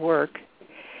of your work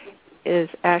is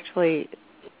actually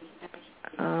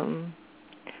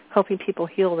helping people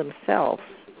heal themselves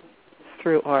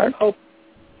through art.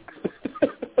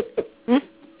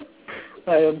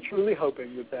 I am truly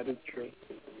hoping that is true.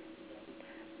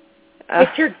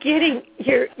 But you're getting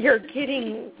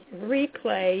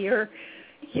replay.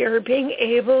 You're being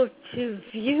able to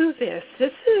view this.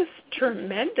 This is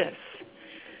tremendous.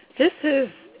 This is,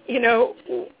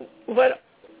 what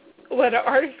an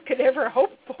artist could ever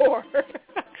hope for.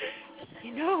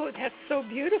 That's so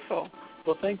beautiful.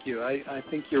 Well, thank you. I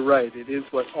think you're right. It is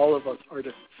what all of us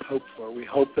artists hope for. We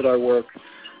hope that our work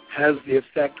has the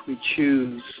effect we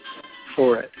choose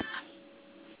for it.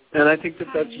 And I think that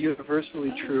that's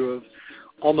universally true of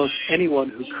almost anyone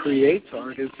who creates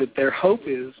art, is that their hope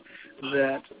is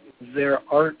that their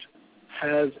art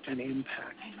has an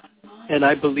impact. And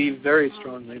I believe very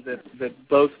strongly that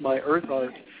both my earth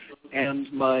art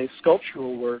and my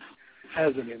sculptural work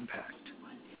has an impact.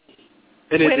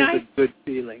 And it is a good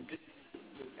feeling.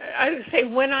 I would say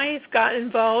when I've got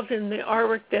involved in the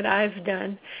artwork that I've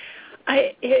done,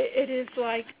 it is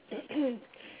like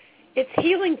it's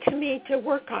healing to me to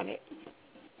work on it.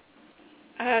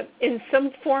 In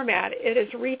some format, it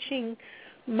is reaching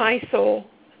my soul,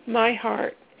 my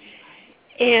heart,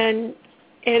 and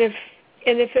if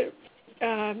it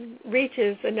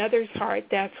reaches another's heart,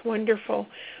 that's wonderful.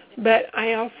 But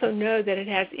I also know that it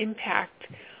has impact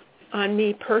on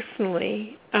me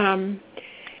personally, and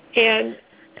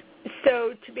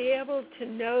so to be able to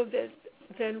know that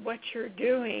then what you're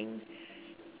doing,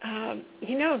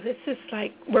 this is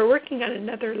like we're working on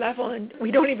another level, and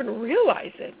we don't even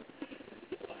realize it.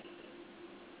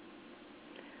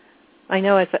 I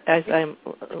know as I'm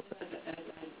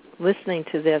listening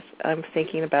to this, I'm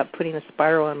thinking about putting a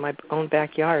spiral in my own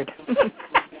backyard.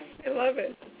 I love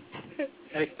it.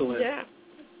 Excellent. Yeah.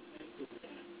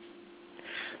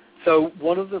 So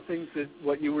one of the things that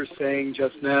what you were saying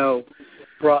just now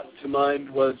brought to mind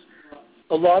was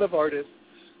a lot of artists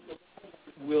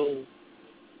will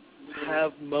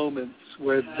have moments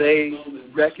where they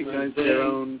recognize their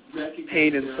own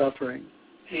pain and suffering,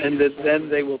 and that then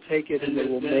they will take it and they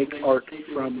will make art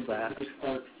from that.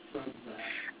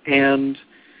 And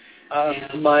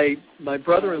my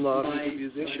brother-in-law, who's a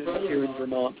musician here in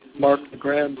Vermont, Mark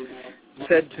LeGrand,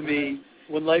 said to me,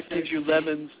 when life gives you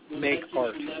lemons, make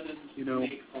art.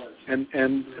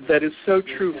 And that is so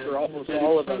true for almost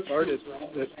all of us artists,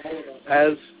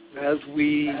 that as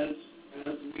we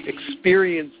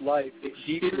experience life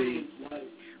deeply,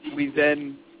 we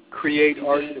then create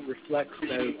art that reflects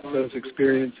those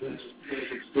experiences.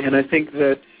 And I think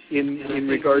that in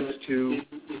regards to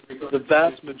the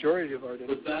vast majority of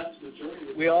artists,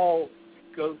 we all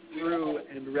go through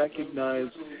and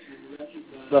recognize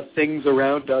the things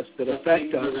around us that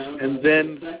affect us, and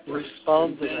then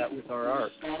respond to that with our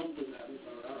art.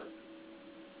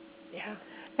 Yeah,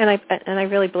 and I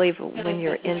really believe when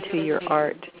you're into your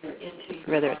art,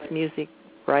 whether it's music,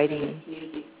 writing,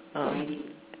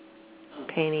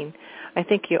 painting, I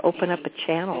think you open up a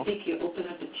channel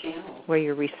where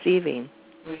you're receiving.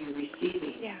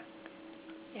 Yeah.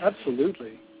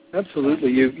 Absolutely.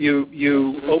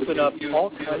 You open up all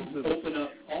kinds of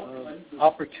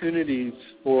opportunities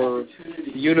for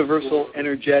universal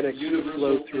energetics to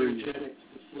flow through you.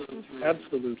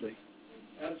 Absolutely.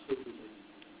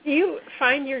 Do you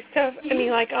find yourself,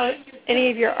 like on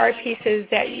any of your art pieces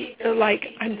that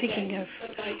I'm thinking of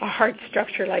a hard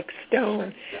structure like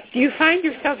stone, do you find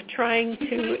yourself trying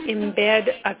to embed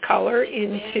a color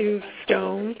into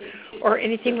stone or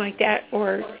anything like that,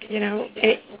 or,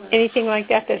 anything like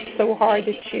that that's so hard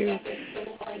that you,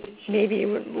 maybe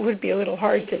it would be a little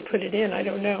hard to put it in, I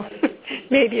don't know,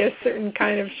 maybe a certain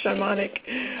kind of shamanic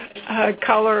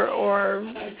color or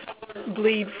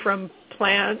bleed from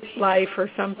plant life or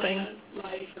something?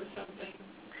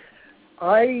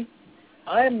 I'm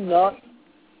not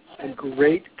a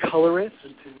great colorist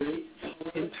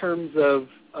in terms of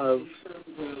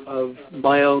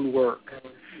my own work.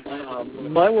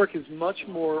 My work is much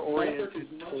more oriented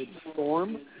towards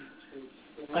form.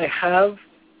 I have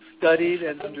studied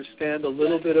and understand a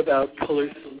little bit about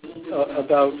colors,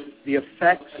 about the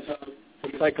effects, the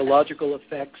psychological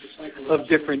effects of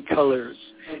different colors.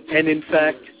 And in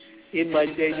fact, in my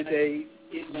day-to-day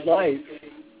life,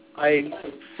 I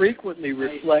frequently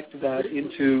reflect that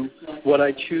into what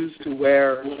I choose to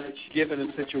wear given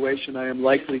a situation I am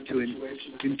likely to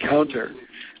encounter.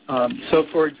 So,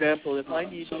 for example, if I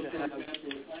need to have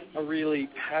a really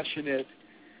passionate,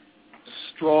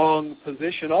 strong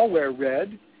position, I'll wear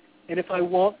red. And if I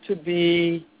want to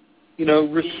be,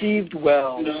 received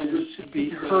well, to be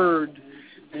heard,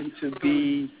 and to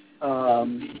be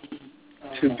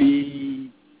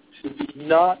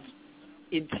not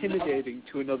intimidating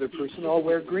to another person, I'll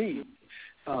wear green.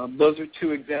 Those are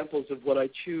two examples of what I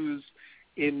choose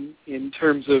in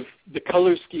terms of the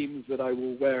color schemes that I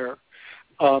will wear.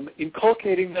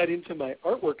 Inculcating that into my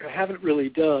artwork, I haven't really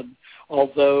done,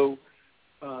 although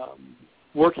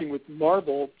working with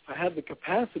marble, I have the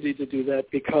capacity to do that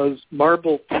because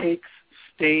marble takes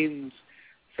stains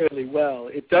fairly well.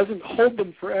 It doesn't hold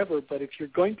them forever, but if you're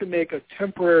going to make a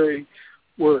temporary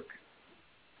work,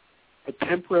 a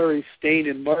temporary stain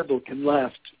in marble can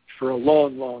last for a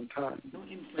long, long time,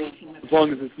 as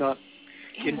long as it's not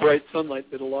in bright sunlight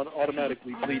that'll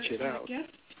automatically bleach it out.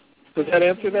 Does that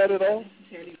answer that at all?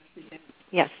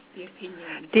 Yes.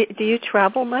 Do you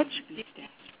travel much?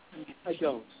 I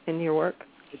don't. In your work?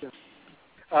 I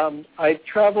don't. I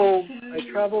travel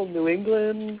New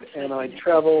England, and I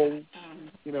travel,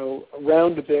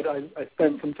 around a bit. I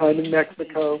spent some time in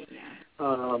Mexico,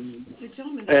 and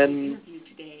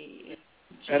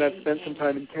I've spent some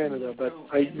time in Canada, but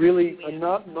I'm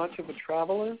not much of a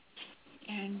traveler.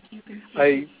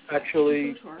 I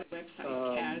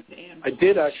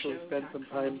did actually spend some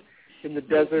time in the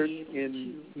desert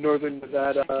in northern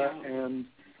Nevada and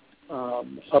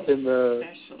up in the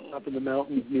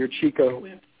mountains near Chico,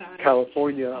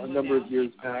 California, a number of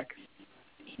years back.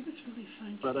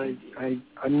 But I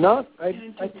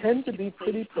tend to be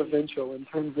pretty provincial in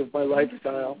terms of my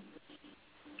lifestyle.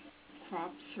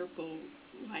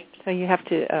 So you have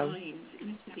to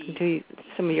do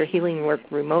some of your healing work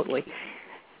remotely.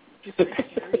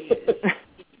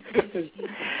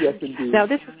 Yes, indeed. Now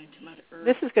this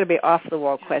is going to be off the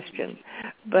wall question,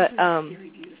 but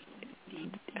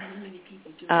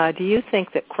do you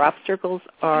think that crop circles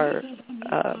are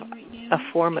a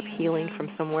form of healing from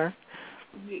somewhere?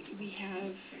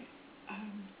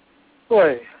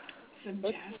 Boy,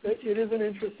 it is an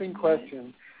interesting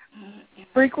question.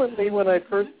 Frequently, when I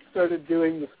first started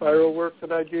doing the spiral work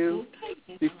that I do,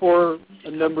 before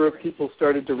a number of people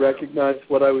started to recognize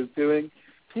what I was doing,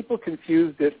 people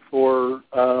confused it for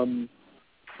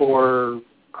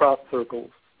crop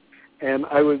circles, and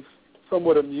I was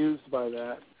somewhat amused by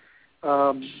that.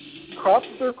 Crop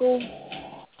circles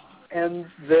and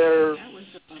their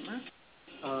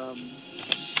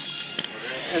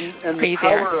and the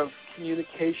power of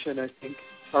communication, I think,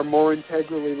 are more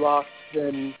integrally locked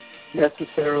than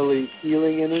necessarily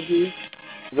healing energies,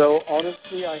 though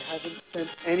honestly I haven't spent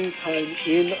any time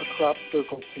in a crop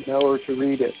circle to know or to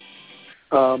read it.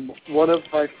 One of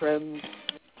my friends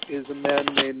is a man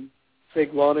named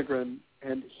Sig Lonergan,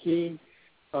 and he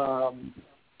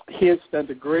has spent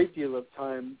a great deal of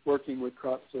time working with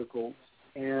crop circles,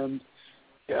 and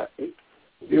it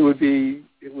would be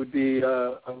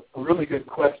a really good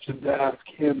question to ask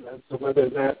him as to whether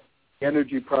that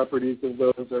energy properties of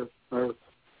those are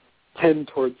tend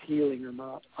towards healing or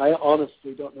not. I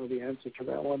honestly don't know the answer to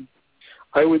that one.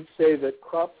 I would say that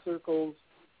crop circles,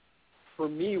 for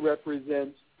me,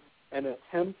 represent an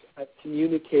attempt at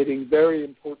communicating very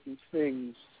important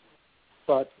things,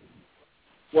 but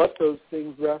what those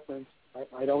things reference,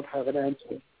 I don't have an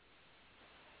answer.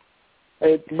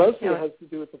 It mostly has to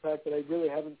do with the fact that I really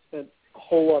haven't spent a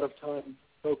whole lot of time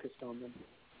focused on them.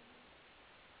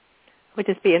 It would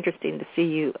just be interesting to see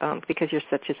you, because you're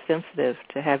such a sensitive,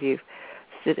 to have you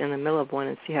sit in the middle of one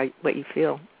and see what you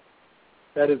feel.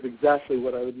 That is exactly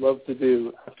what I would love to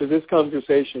do. After this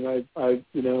conversation, I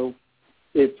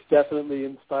it's definitely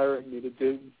inspiring me to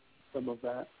do some of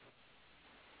that.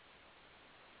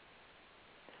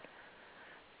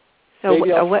 So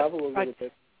maybe I'll travel a little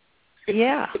bit.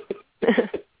 Yeah.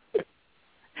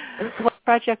 What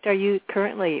project are you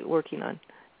currently working on?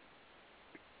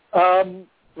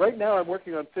 Right now I'm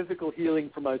working on physical healing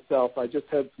for myself. I just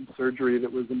had some surgery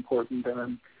that was important, and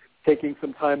I'm taking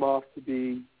some time off to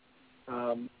be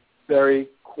very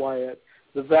quiet.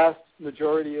 The vast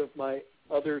majority of my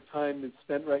other time is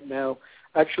spent right now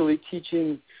actually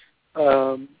teaching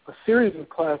a series of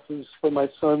classes for my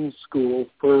son's school,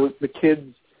 for the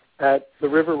kids at the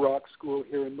River Rock School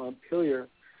here in Montpelier.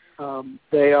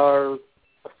 They are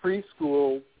a free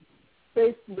school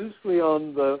based loosely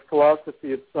on the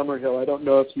philosophy of Summerhill. I don't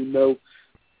know if you know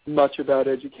much about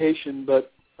education,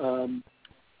 but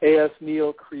A.S.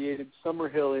 Neal created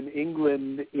Summerhill in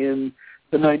England in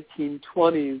the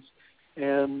 1920s,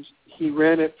 and he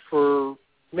ran it for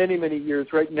many, many years.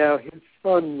 Right now his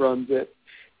son runs it,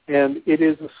 and it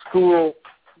is a school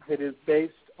that is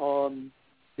based on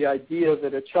the idea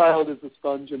that a child is a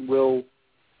sponge and will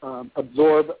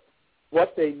absorb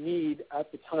what they need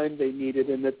at the time they need it,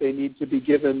 and that they need to be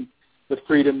given the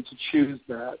freedom to choose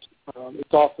that.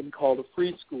 It's often called a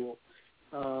free school.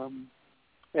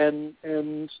 And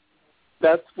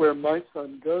that's where my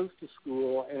son goes to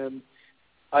school, and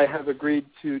I have agreed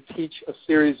to teach a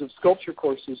series of sculpture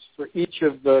courses for each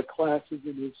of the classes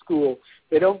in his school.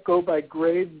 They don't go by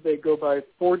grades. They go by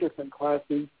 4 different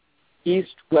classes: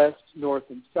 East, West, North,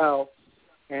 and South,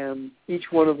 and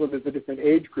each one of them is a different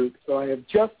age group. So I have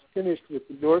just finished with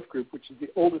the North group, which is the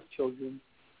oldest children,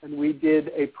 and we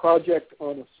did a project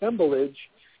on assemblage,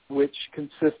 which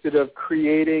consisted of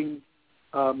creating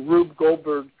Rube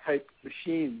Goldberg-type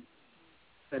machines.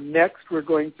 And next we're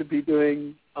going to be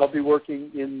I'll be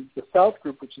working in the South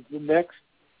group, which is the next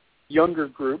younger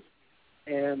group,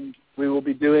 and we will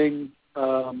be doing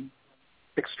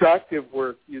extractive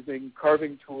work using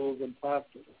carving tools and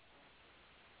plaster.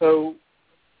 So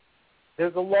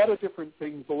there's a lot of different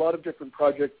things, a lot of different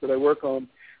projects that I work on.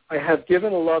 I have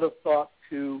given a lot of thought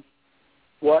to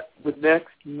what the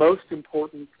next most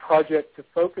important project to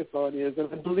focus on is, and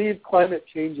I believe climate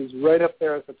change is right up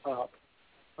there at the top.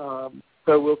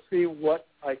 So we'll see what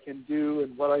I can do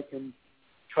and what I can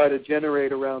try to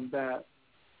generate around that.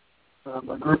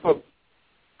 A group of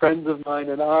friends of mine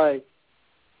and I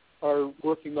are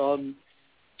working on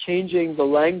changing the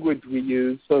language we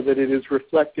use so that it is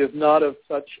reflective not of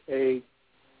such a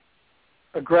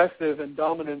aggressive and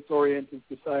dominance-oriented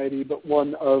society, but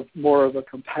one of more of a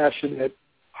compassionate,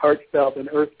 heartfelt, and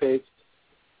earth-based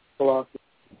philosophy.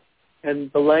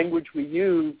 And the language we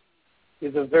use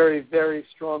is a very, very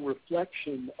strong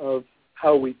reflection of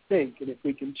how we think. And if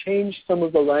we can change some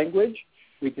of the language,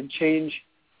 we can change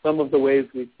some of the ways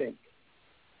we think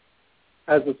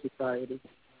as a society.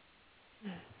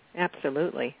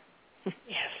 Absolutely.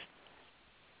 Yes.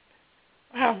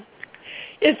 Wow.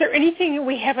 Is there anything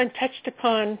we haven't touched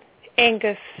upon,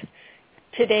 Angus,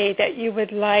 today that you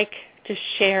would like to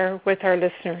share with our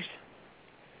listeners?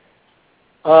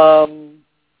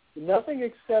 Nothing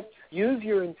except use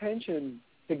your intention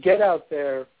to get out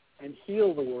there and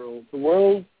heal the world. The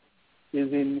world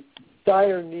is in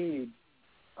dire need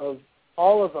of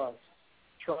all of us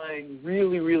trying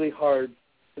really, really hard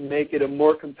to make it a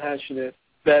more compassionate,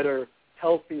 better,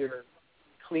 healthier,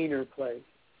 cleaner place.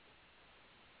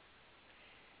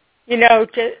 You know,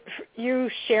 you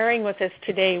sharing with us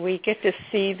today, we get to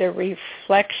see the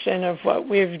reflection of what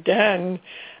we've done,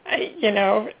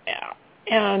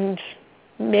 and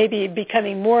maybe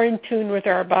becoming more in tune with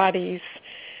our bodies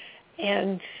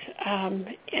and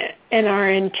our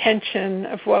intention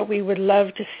of what we would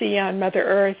love to see on Mother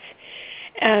Earth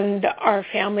and our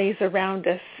families around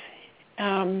us,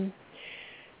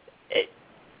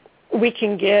 we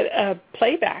can get a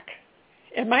playback.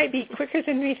 It might be quicker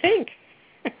than we think.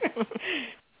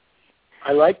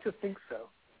 I like to think so.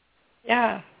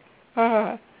 Yeah.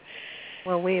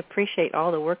 Well, we appreciate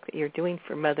all the work that you're doing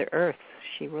for Mother Earth.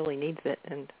 She really needs it,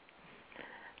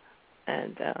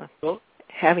 and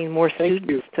having more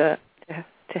students to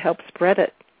help spread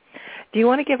it. Do you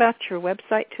want to give out your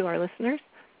website to our listeners?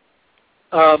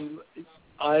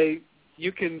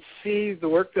 You can see the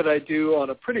work that I do on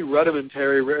a pretty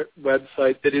rudimentary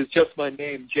website that is just my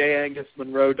name,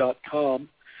 jangusmunro.com.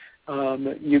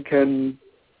 You can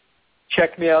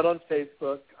check me out on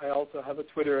Facebook. I also have a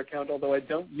Twitter account, although I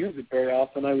don't use it very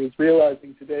often. I was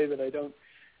realizing today that I don't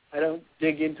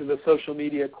dig into the social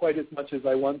media quite as much as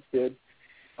I once did.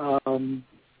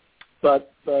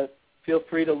 But feel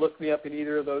free to look me up in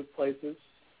either of those places.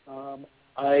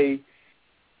 I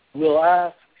will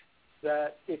ask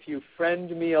that if you friend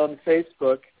me on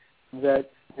Facebook, that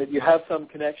you have some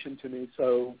connection to me.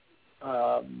 So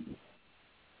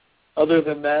other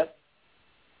than that,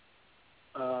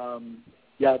 I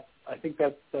think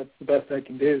that's the best I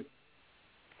can do.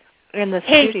 In the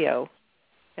studio.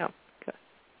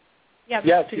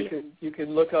 Yes, you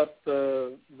can look up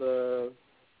the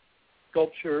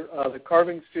sculpture, the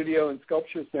Carving Studio and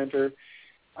Sculpture Center.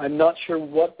 I'm not sure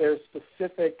what their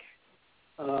specific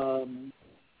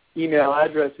email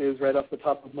address is right off the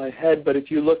top of my head, but if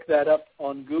you look that up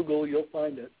on Google, you'll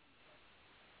find it.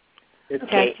 It's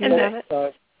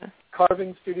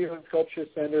Carving Studio and Sculpture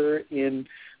Center in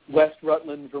West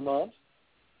Rutland, Vermont.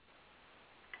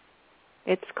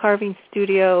 It's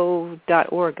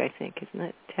carvingstudio.org, I think, isn't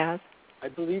it, Taz? I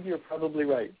believe you're probably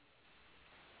right.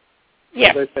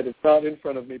 Yes. As I said, it's not in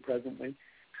front of me presently.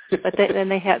 But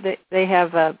they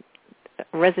have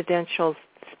residential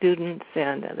students,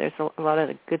 and there's a lot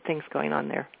of good things going on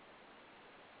there.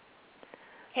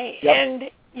 Hey, yep.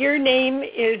 And your name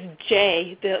is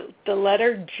J, the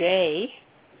letter J,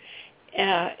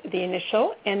 the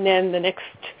initial, and then the next,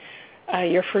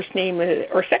 your first name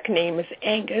or second name is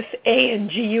Angus,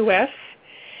 Angus,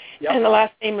 yep. And the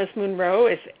last name is Munro,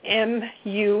 is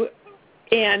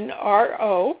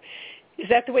Munro. Is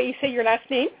that the way you say your last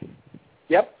name?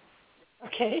 Yep.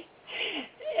 Okay.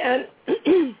 And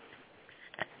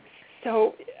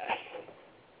so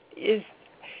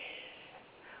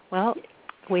Well,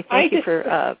 we thank you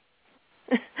for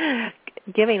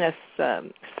giving us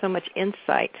so much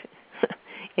insight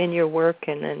in your work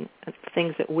and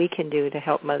things that we can do to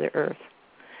help Mother Earth.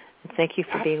 And thank you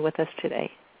for being with us today.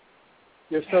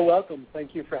 You're so welcome.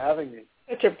 Thank you for having me.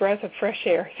 Such a breath of fresh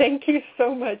air. Thank you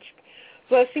so much.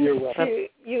 Blessings to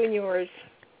you and yours.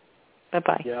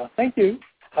 Bye-bye. Yeah. Thank you.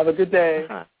 Have a good day.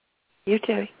 You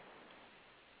too.